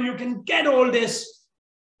time, you can get all this.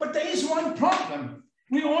 But there is one problem.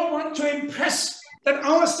 We all want to impress that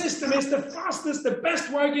our system is the fastest, the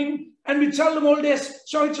best working, and we tell them all this,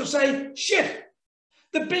 sorry to say, shit.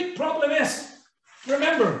 The big problem is,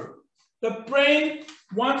 remember, the brain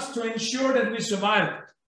wants to ensure that we survive.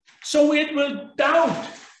 So it will doubt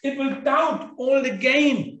all the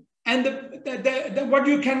gain and what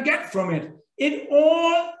you can get from it. It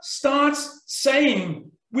all starts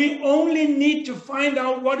saying, we only need to find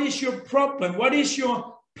out what is your problem, what is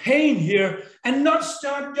your pain here, and not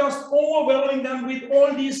start just overwhelming them with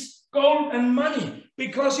all this gold and money.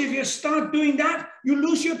 Because if you start doing that, you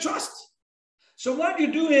lose your trust. So what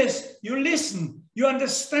you do is you listen, you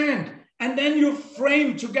understand, and then you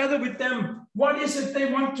frame together with them what is it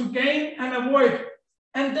they want to gain and avoid.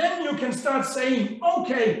 And then you can start saying,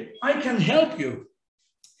 okay, I can help you.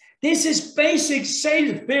 This is basic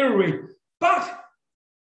sales theory, but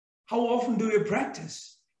how often do you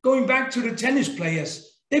practice? Going back to the tennis players,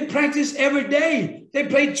 they practice every day. They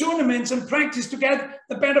play tournaments and practice to get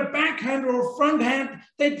a better backhand or front hand.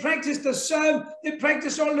 They practice the serve. They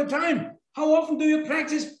practice all the time. How often do you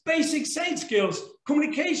practice basic sales skills,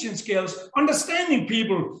 communication skills, understanding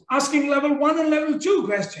people, asking level 1 and level 2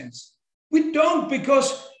 questions? We don't,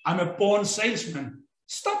 because I'm a born salesman.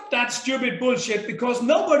 Stop that stupid bullshit, because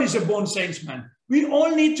nobody's a born salesman. We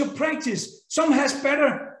all need to practice. Some has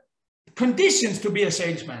better conditions to be a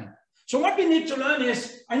salesman. So what we need to learn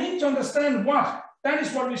is, I need to understand what. That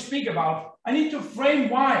is what we speak about. I need to frame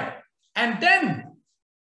why. And then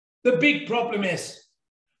the big problem is,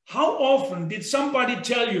 how often did somebody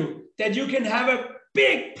tell you that you can have a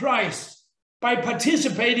big prize by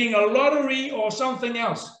participating in a lottery or something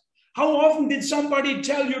else? How often did somebody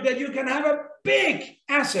tell you that you can have a big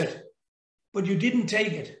asset, but you didn't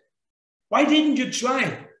take it? Why didn't you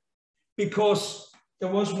try? Because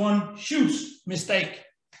there was one huge mistake.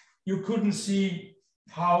 You couldn't see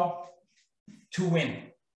how to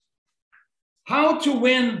win. How to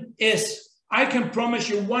win is, I can promise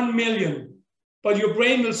you 1 million, but your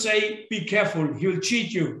brain will say, be careful, he'll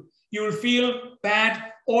cheat you. You will feel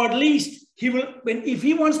bad, or at least he will, if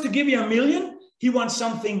he wants to give you 1 million, he wants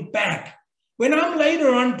something back. When I'm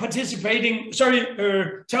later on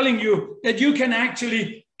telling you that you can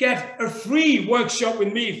actually get a free workshop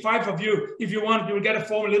with me, 5 of you, if you want, you'll get a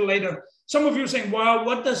form a little later. Some of you are saying, wow,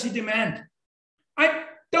 what does he demand? I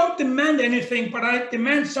don't demand anything, but I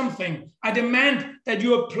demand something. I demand that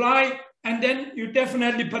you apply, and then you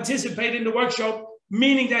definitely participate in the workshop,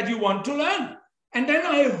 meaning that you want to learn. And then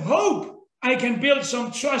I hope I can build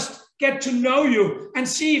some trust, get to know you, and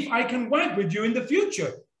see if I can work with you in the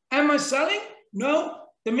future. Am I selling? No.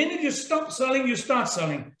 The minute you stop selling, you start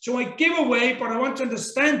selling. So I give away, but I want to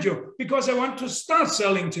understand you, because I want to start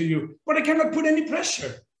selling to you. But I cannot put any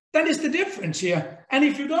pressure. That is the difference here. And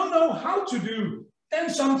if you don't know how to do, then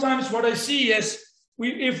sometimes what I see is,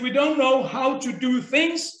 if we don't know how to do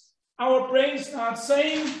things, our brain starts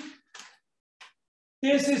saying,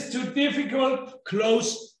 this is too difficult,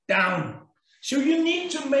 close down. So you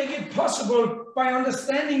need to make it possible by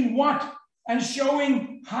understanding what and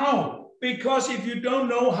showing how. Because if you don't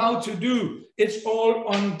know how to do, it's all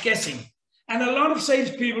on guessing. And a lot of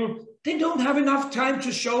salespeople, they don't have enough time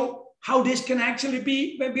to show how this can actually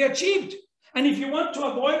be achieved. And if you want to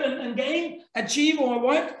avoid and gain, achieve or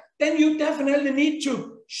avoid, then you definitely need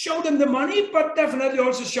to show them the money, but definitely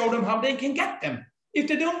also show them how they can get them. If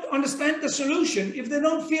they don't understand the solution, if they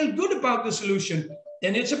don't feel good about the solution,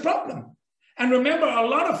 then it's a problem. And remember, a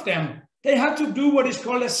lot of them, they have to do what is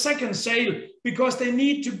called a second sale, because they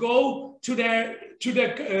need to go to their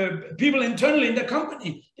people internally in the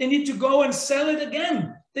company. They need to go and sell it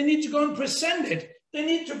again. They need to go and present it. They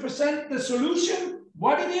need to present the solution,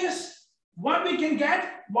 what it is, what we can get,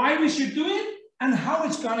 why we should do it, and how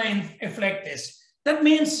it's going to affect this. That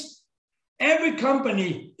means every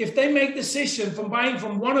company, if they make decision from buying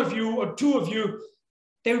from one of you or 2 of you,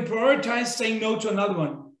 they will prioritize saying no to another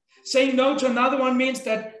one. Saying no to another one means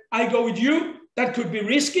that I go with you. That could be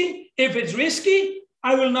risky. If it's risky,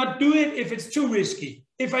 I will not do it if it's too risky.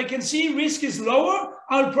 If I can see risk is lower,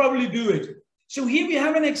 I'll probably do it. So here we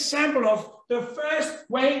have an example of the first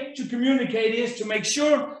way to communicate is to make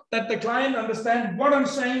sure that the client understands what I'm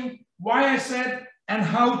saying, why I said, and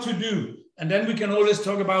how to do. And then we can always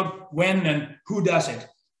talk about when and who does it.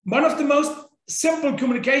 One of the most simple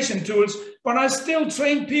communication tools, but I still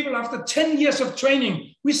train people after 10 years of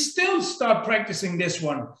training. We still start practicing this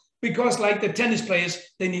one, because like the tennis players,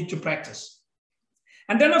 they need to practice.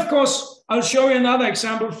 And then, of course, I'll show you another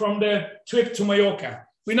example from the trip to Mallorca.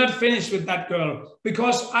 We're not finished with that girl,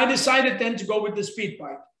 because I decided then to go with the speed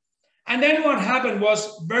bike. And then what happened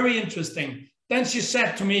was very interesting. Then she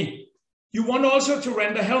said to me, you want also to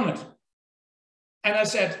rent a helmet? And I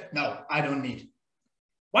said, no, I don't need.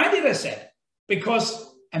 Why did I say it?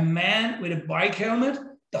 Because a man with a bike helmet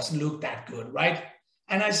doesn't look that good, right?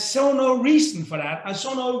 And I saw no reason for that. I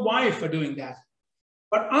saw no why for doing that.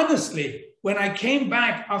 But honestly, when I came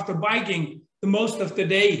back after biking the most of the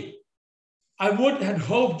day, I would have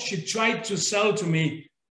hoped she tried to sell to me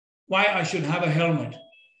why I should have a helmet.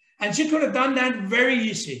 And she could have done that very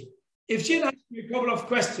easy. If she had asked me a couple of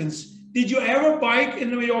questions, did you ever bike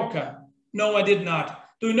in Mallorca? No, I did not.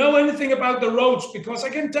 Do you know anything about the roads? Because I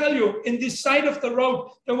can tell you, in this side of the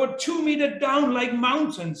road, there were 2 meters down like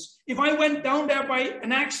mountains. If I went down there by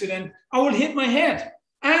an accident, I would hit my head.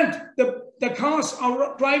 And the cars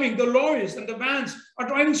are driving, the lorries and the vans are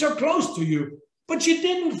driving so close to you. But she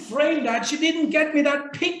didn't frame that. She didn't get me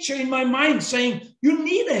that picture in my mind saying, you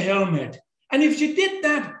need a helmet. And if she did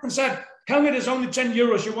that and said, helmet is only 10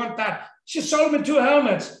 euros, you want that? She sold me 2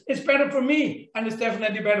 helmets. It's better for me, and it's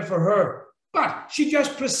definitely better for her. But she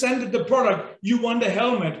just presented the product. You want a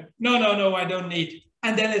helmet? No, I don't need.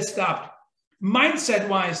 And then it stopped.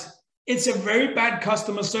 Mindset-wise, it's a very bad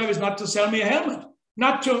customer service not to sell me a helmet,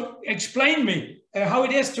 not to explain me how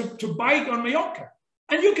it is to bike on Mallorca.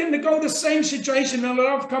 And you can go the same situation in a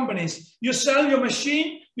lot of companies. You sell your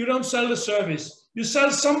machine, you don't sell the service. You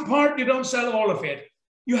sell some part, you don't sell all of it.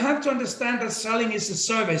 You have to understand that selling is a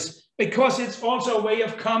service because it's also a way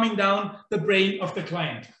of calming down the brain of the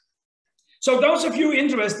client. So those of you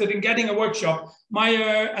interested in getting a workshop, my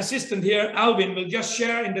assistant here, Alvin, will just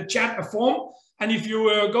share in the chat a form. And if you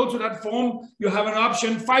go to that form, you have an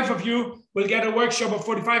option. 5 of you will get a workshop of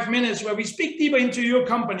 45 minutes where we speak deeper into your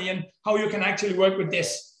company and how you can actually work with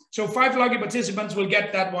this. So 5 lucky participants will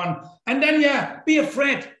get that one. And then, yeah, be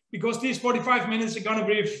afraid, because these 45 minutes are going to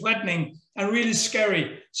be threatening and really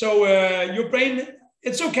scary. So your brain,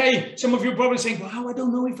 it's okay. Some of you probably saying, wow, I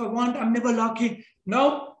don't know if I want, I'm never lucky.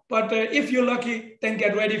 No. But if you're lucky, then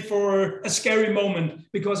get ready for a scary moment,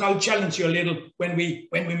 because I'll challenge you a little when we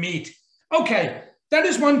meet. Okay, that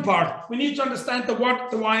is one part. We need to understand the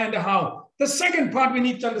what, the why, and the how. The second part we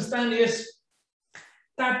need to understand is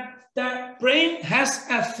that the brain has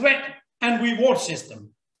a threat and reward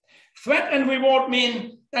system. Threat and reward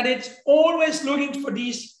mean that it's always looking for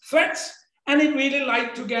these threats, and it really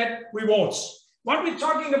likes to get rewards. What we're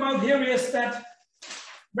talking about here is that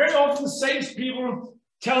very often salespeople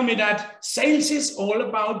tell me that sales is all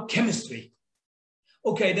about chemistry.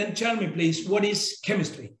 Okay, then tell me, please, what is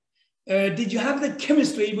chemistry? Did you have the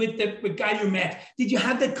chemistry with the guy you met? Did you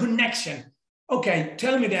have the connection? Okay,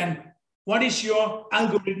 tell me then, what is your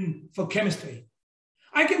algorithm for chemistry?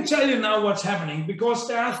 I can tell you now what's happening, because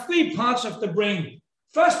there are 3 parts of the brain.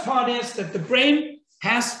 First part is that the brain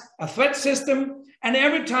has a threat system, and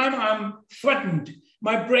every time I'm threatened,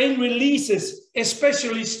 my brain releases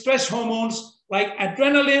especially stress hormones like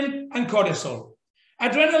adrenaline and cortisol.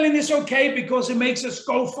 Adrenaline is okay because it makes us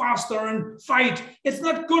go faster and fight. It's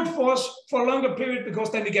not good for us for a longer period,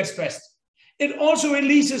 because then we get stressed. It also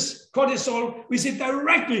releases cortisol, which is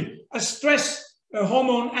directly a stress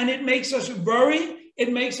hormone, and it makes us worry.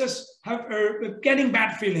 It makes us have getting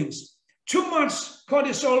bad feelings. Too much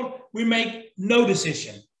cortisol, we make no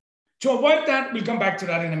decision. To avoid that, we'll come back to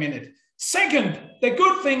that in a minute. Second, the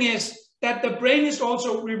good thing is that the brain is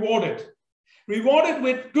also rewarded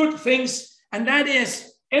with good things, and that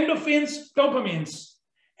is endorphins, dopamines.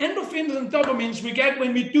 Endorphins and dopamines we get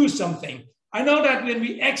when we do something. I know that when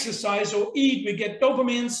we exercise or eat, we get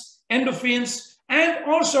dopamines, endorphins, and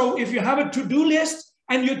also if you have a to-do list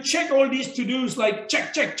and you check all these to-dos like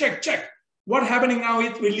check, check, check, check, what's happening now?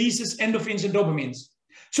 It releases endorphins and dopamines.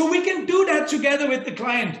 So we can do that together with the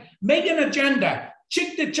client, make an agenda,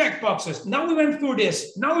 check the check boxes. Now we went through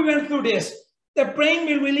this, now we went through this. The brain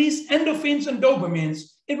will release endorphins and dopamines.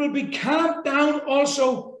 It will be calmed down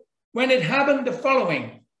also when it happened the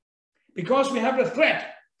following, because we have the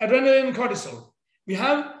threat, adrenaline and cortisol. We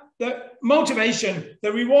have the motivation,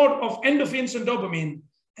 the reward of endorphins and dopamine,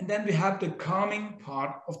 and then we have the calming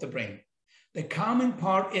part of the brain. The calming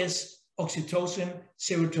part is oxytocin,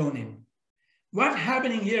 serotonin. What's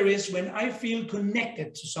happening here is when I feel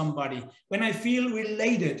connected to somebody, when I feel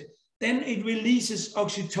related, then it releases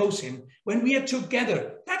oxytocin. When we are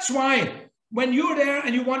together, that's why when you're there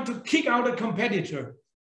and you want to kick out a competitor,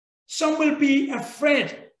 some will be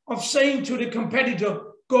afraid of saying to the competitor,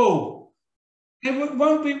 go. And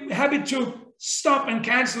won't be happy to stop and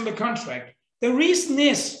cancel the contract. The reason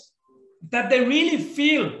is that they really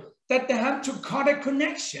feel that they have to cut a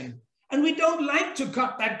connection. And we don't like to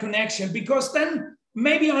cut that connection, because then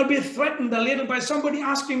maybe I'll be threatened a little by somebody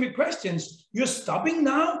asking me questions. You're stopping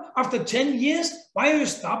now after 10 years? Why are you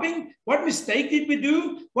stopping? What mistake did we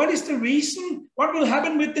do? What is the reason? What will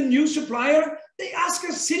happen with the new supplier? They ask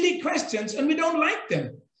us silly questions and we don't like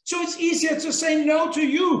them. So it's easier to say no to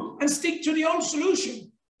you and stick to the old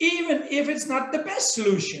solution, even if it's not the best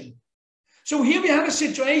solution. So here we have a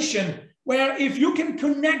situation where if you can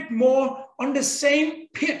connect more on the same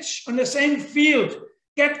pitch, on the same field,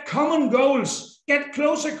 get common goals, get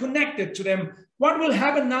closer connected to them, what will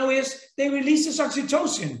happen now is they release this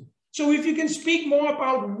oxytocin. So if you can speak more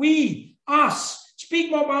about we, us, speak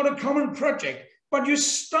more about a common project, but you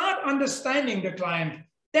start understanding the client,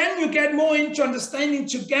 then you get more into understanding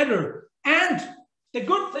together. And the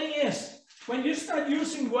good thing is, when you start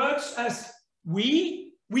using words as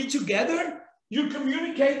we together, you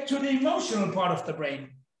communicate to the emotional part of the brain.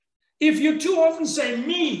 If you too often say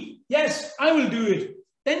me, yes, I will do it,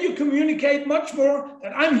 then you communicate much more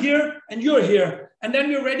that I'm here and you're here, and then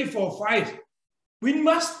you're ready for a fight. We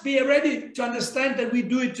must be ready to understand that we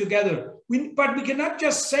do it together. But we cannot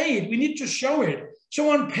just say it, we need to show it.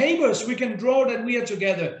 So on papers, we can draw that we are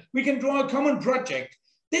together. We can draw a common project.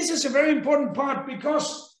 This is a very important part,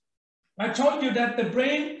 because I told you that the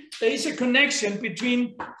brain, there is a connection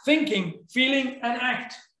between thinking, feeling, and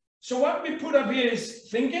act. So what we put up here is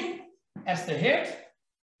thinking as the head,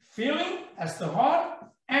 feeling as the heart,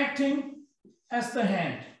 acting as the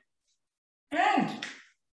hand. And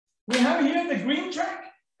we have here the green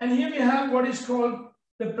track, and here we have what is called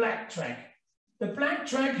the black track. The black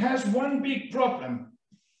track has one big problem.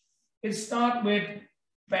 It starts with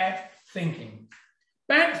bad thinking.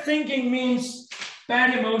 Bad thinking means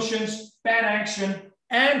bad emotions, bad action,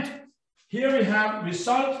 and here we have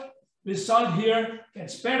result. Result here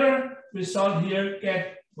gets better, result here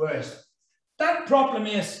gets worse. That problem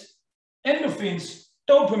is endorphins,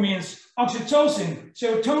 dopamines, oxytocin,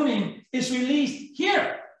 serotonin is released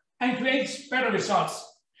here and creates better results.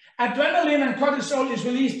 Adrenaline and cortisol is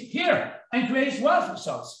released here and creates worse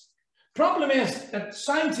results. Problem is that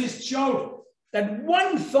scientists showed that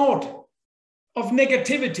one thought of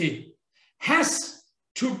negativity has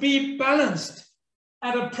to be balanced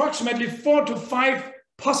at approximately 4 to 5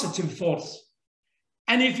 positive thoughts.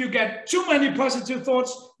 And if you get too many positive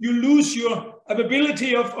thoughts, you lose your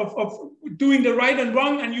ability of doing the right and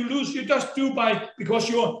wrong, and you just do because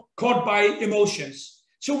you're caught by emotions.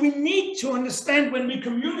 So we need to understand when we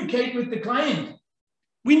communicate with the client,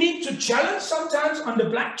 we need to challenge sometimes on the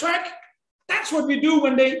black track. That's what we do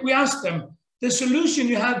when we ask them, the solution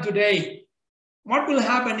you have today, what will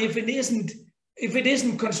happen if it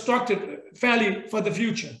isn't constructed fairly for the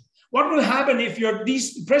future? What will happen if your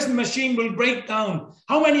present machine will break down?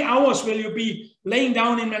 How many hours will you be laying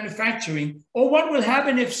down in manufacturing? Or what will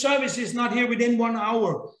happen if service is not here within 1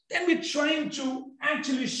 hour? Then we're trying to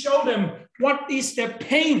actually show them what is their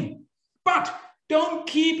pain. But don't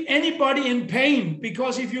keep anybody in pain,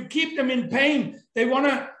 because if you keep them in pain, they want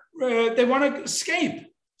to escape.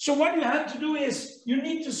 So what you have to do is you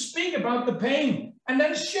need to speak about the pain and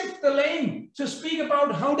then shift the lane to speak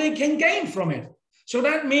about how they can gain from it. So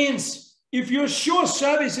that means if your sure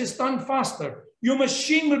service is done faster, your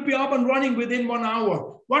machine will be up and running within 1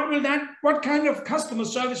 hour. What kind of customer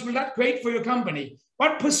service will that create for your company?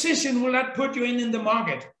 What position will that put you in the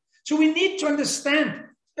market? So we need to understand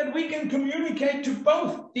that we can communicate to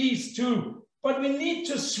both these two, but we need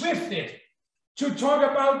to swift it to talk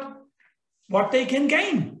about what they can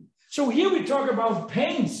gain. So here we talk about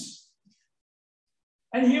pains,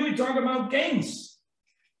 and here we talk about gains.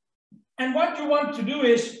 And what you want to do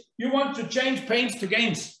is you want to change pains to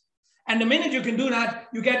gains. And the minute you can do that,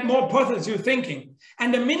 you get more positive thinking.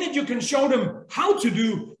 And the minute you can show them how to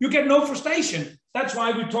do, you get no frustration. That's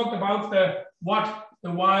why we talked about the what,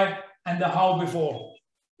 the why, and the how before.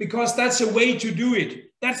 Because that's a way to do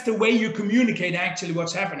it. That's the way you communicate actually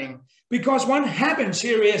what's happening. Because what happens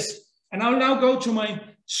here is, and I'll now go to my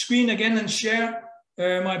screen again and share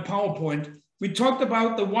my PowerPoint. We talked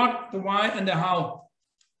about the what, the why, and the how.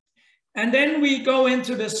 And then we go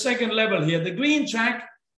into the second level here, the green track.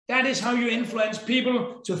 That is how you influence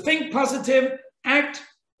people to think positive, act,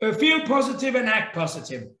 feel positive, and act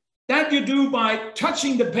positive. That you do by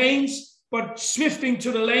touching the pains, but swifting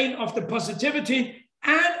to the lane of the positivity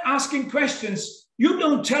and asking questions. You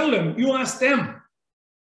don't tell them, you ask them.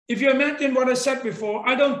 If you imagine what I said before,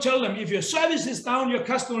 I don't tell them, if your service is down, your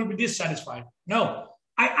customer will be dissatisfied. No,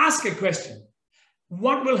 I ask a question.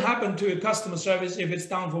 What will happen to your customer service if it's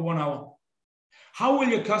down for 1 hour? How will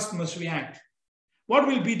your customers react? What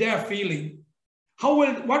will be their feeling?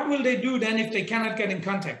 What will they do then if they cannot get in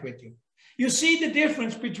contact with you? You see the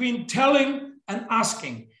difference between telling and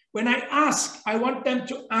asking. When I ask, I want them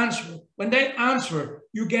to answer. When they answer,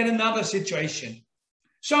 you get another situation.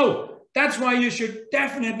 So that's why you should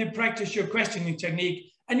definitely practice your questioning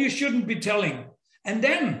technique, and you shouldn't be telling. And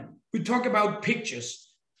then we talk about pictures.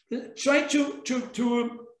 Try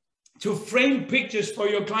to frame pictures for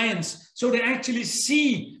your clients so they actually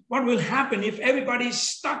see what will happen if everybody's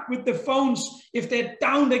stuck with the phones, if they're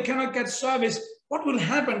down, they cannot get service. What will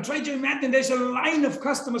happen? Try to imagine there's a line of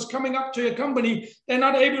customers coming up to your company. They're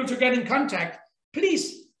not able to get in contact.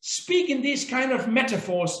 Please speak in these kind of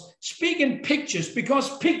metaphors. Speak in pictures,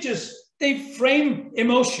 because pictures, they frame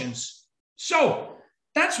emotions. So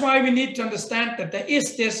that's why we need to understand that there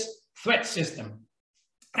is this threat system.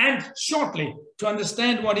 And shortly, to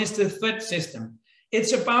understand what is the threat system,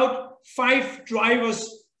 it's about 5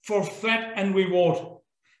 drivers for threat and reward.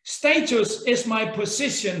 Status is my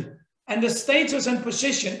position, and the status and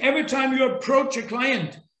position, every time you approach a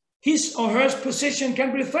client, his or her position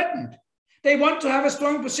can be threatened. They want to have a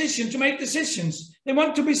strong position to make decisions. They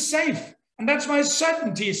want to be safe. And that's why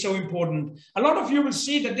certainty is so important. A lot of you will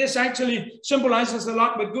see that this actually symbolizes a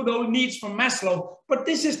lot with good old needs from Maslow, but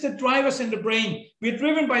this is the drivers in the brain. We're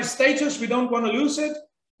driven by status. We don't want to lose it.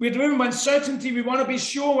 We're driven by uncertainty. We want to be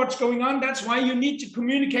sure what's going on. That's why you need to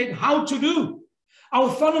communicate how to do.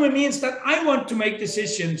 Autonomy means that I want to make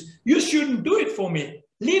decisions. You shouldn't do it for me.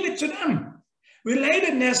 Leave it to them.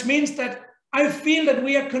 Relatedness means that I feel that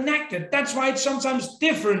we are connected. That's why it's sometimes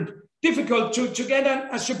difficult to get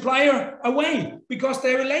a supplier away, because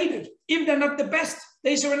they're related. If they're not the best,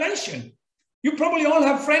 there's a relation. You probably all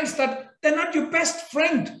have friends that they're not your best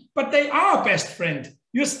friend, but they are best friend.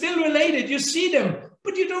 You're still related. You see them,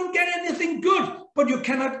 but you don't get anything good, but you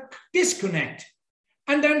cannot disconnect.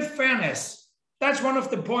 And then fairness. That's one of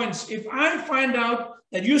the points. If I find out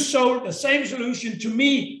that you sold the same solution to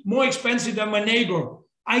me more expensive than my neighbor,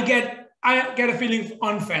 I get a feeling of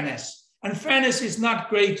unfairness. And fairness is not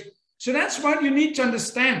great. So that's what you need to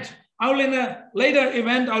understand. I'll in a later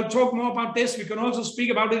event, I'll talk more about this. We can also speak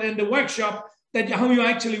about it in the workshop, that how you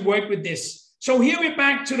actually work with this. So here we're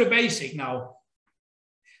back to the basic now.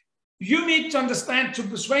 You need to understand, to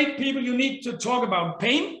persuade people, you need to talk about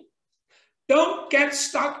pain. Don't get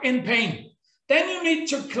stuck in pain. Then you need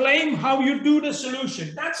to claim how you do the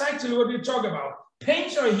solution. That's actually what we talk about.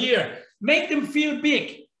 Pains are here. Make them feel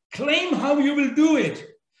big. Claim how you will do it.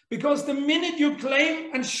 Because the minute you claim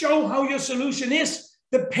and show how your solution is,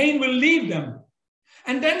 the pain will leave them.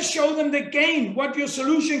 And then show them the gain, what your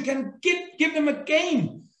solution can give them a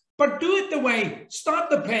gain. But do it the way, start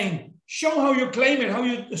the pain, show how you claim it, how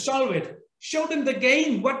you solve it. Show them the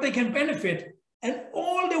gain, what they can benefit. And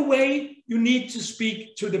all the way you need to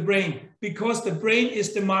speak to the brain, because the brain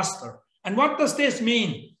is the master. And what does this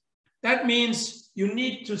mean? That means you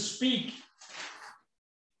need to speak.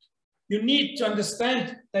 You need to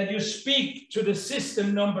understand that you speak to the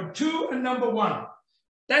system number 2 and number 1.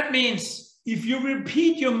 That means if you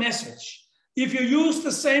repeat your message, if you use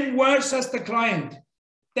the same words as the client,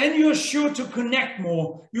 then you're sure to connect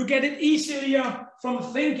more. You get it easier from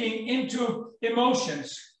thinking into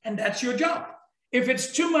emotions, and that's your job. If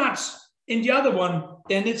it's too much in the other one,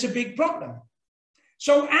 then it's a big problem.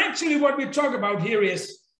 So actually what we talk about here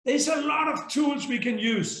is there's a lot of tools we can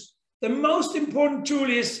use. The most important tool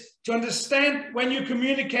is to understand when you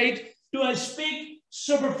communicate, do I speak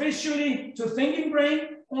superficially to thinking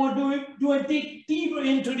brain, or do I dig deeper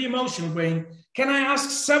into the emotional brain? Can I ask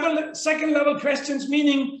several second-level questions,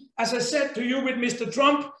 meaning, as I said to you with Mr.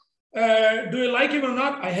 Trump, do you like him or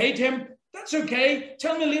not? I hate him. That's okay.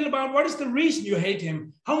 Tell me a little about what is the reason you hate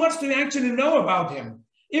him? How much do you actually know about him?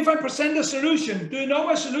 If I present a solution, do you know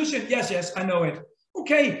my solution? Yes, I know it.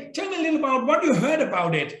 Okay, tell me a little about what you heard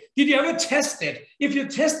about it. Did you ever test it? If you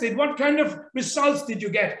tested, what kind of results did you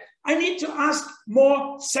get? I need to ask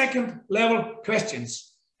more second-level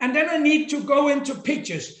questions. And then I need to go into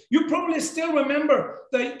pictures. You probably still remember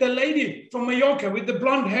the lady from Mallorca with the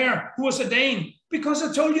blonde hair who was a Dane, because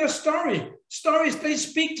I told you a story. Stories, they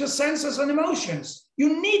speak to senses and emotions.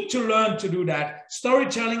 You need to learn to do that.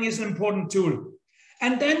 Storytelling is an important tool.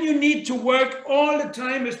 And then you need to work all the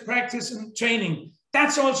time with practice and training.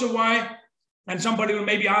 That's also why, and somebody will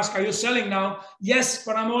maybe ask, are you selling now? Yes,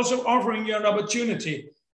 but I'm also offering you an opportunity.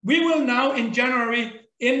 We will now in January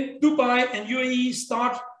in Dubai and UAE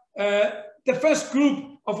start the first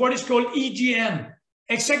group of what is called EGN,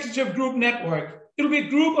 Executive Group Network. It'll be a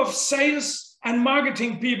group of sales and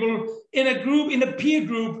marketing people in a peer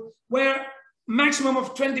group, where maximum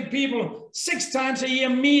of 20 people 6 times a year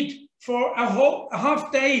meet for a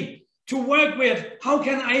half day to work with how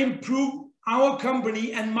can I improve our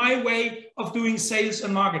company and my way of doing sales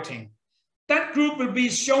and marketing. That group will be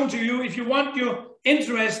shown to you. If you want your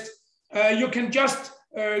interest, you can just,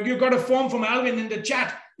 you got a form from Alvin in the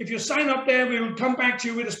chat. If you sign up there, we will come back to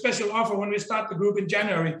you with a special offer when we start the group in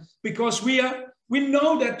January, because we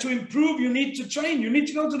know that to improve, you need to train, you need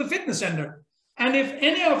to go to the fitness center. And if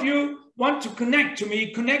any of you want to connect to me,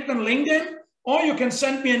 connect on LinkedIn, or you can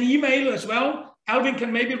send me an email as well. Alvin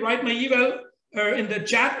can maybe write my email in the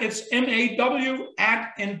chat. It's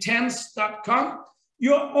maw@intense.com.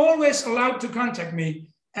 You're always allowed to contact me.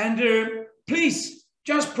 And please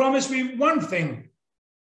just promise me one thing.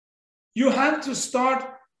 You have to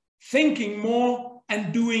start thinking more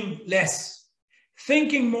and doing less.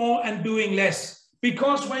 Thinking more and doing less.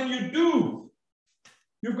 Because when you do,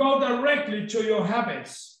 you go directly to your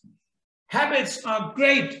habits. Habits are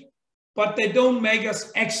great, but they don't make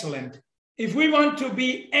us excellent. If we want to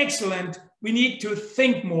be excellent, we need to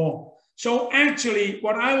think more. So actually,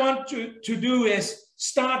 what I want to do is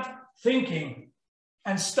start thinking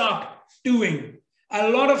and stop doing. A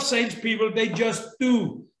lot of salespeople, they just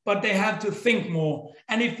do, but they have to think more.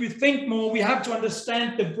 And if we think more, we have to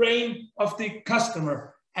understand the brain of the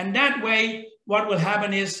customer. And that way, what will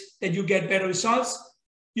happen is that you get better results.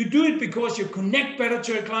 You do it because you connect better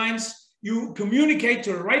to your clients. You communicate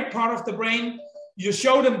to the right part of the brain. You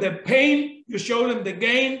show them the pain, you show them the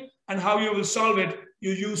gain, and how you will solve it.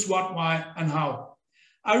 You use what, why, and how.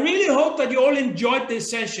 I really hope that you all enjoyed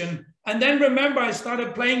this session. And then remember, I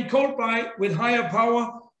started playing Coldplay with higher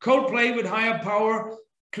power. Coldplay with higher power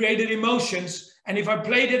created emotions. And if I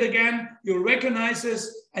played it again, you'll recognize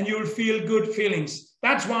this and you'll feel good feelings.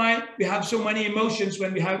 That's why we have so many emotions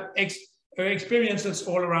when we have experiences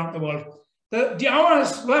all around the world. The hour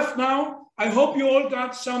is left now. I hope you all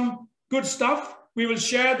got some good stuff. We will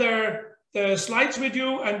share the slides with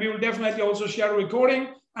you, and we will definitely also share a recording.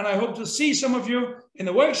 And I hope to see some of you in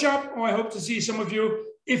the workshop, or I hope to see some of you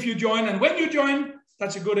if you join. And when you join,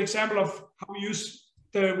 that's a good example of how we use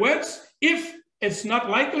the words. If it's not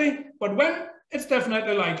likely, but when, it's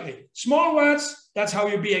definitely likely. Small words, that's how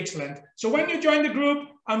you be excellent. So when you join the group,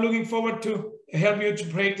 I'm looking forward to help you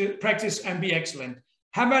to practice and be excellent.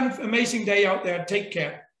 Have an amazing day out there. Take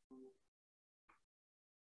care.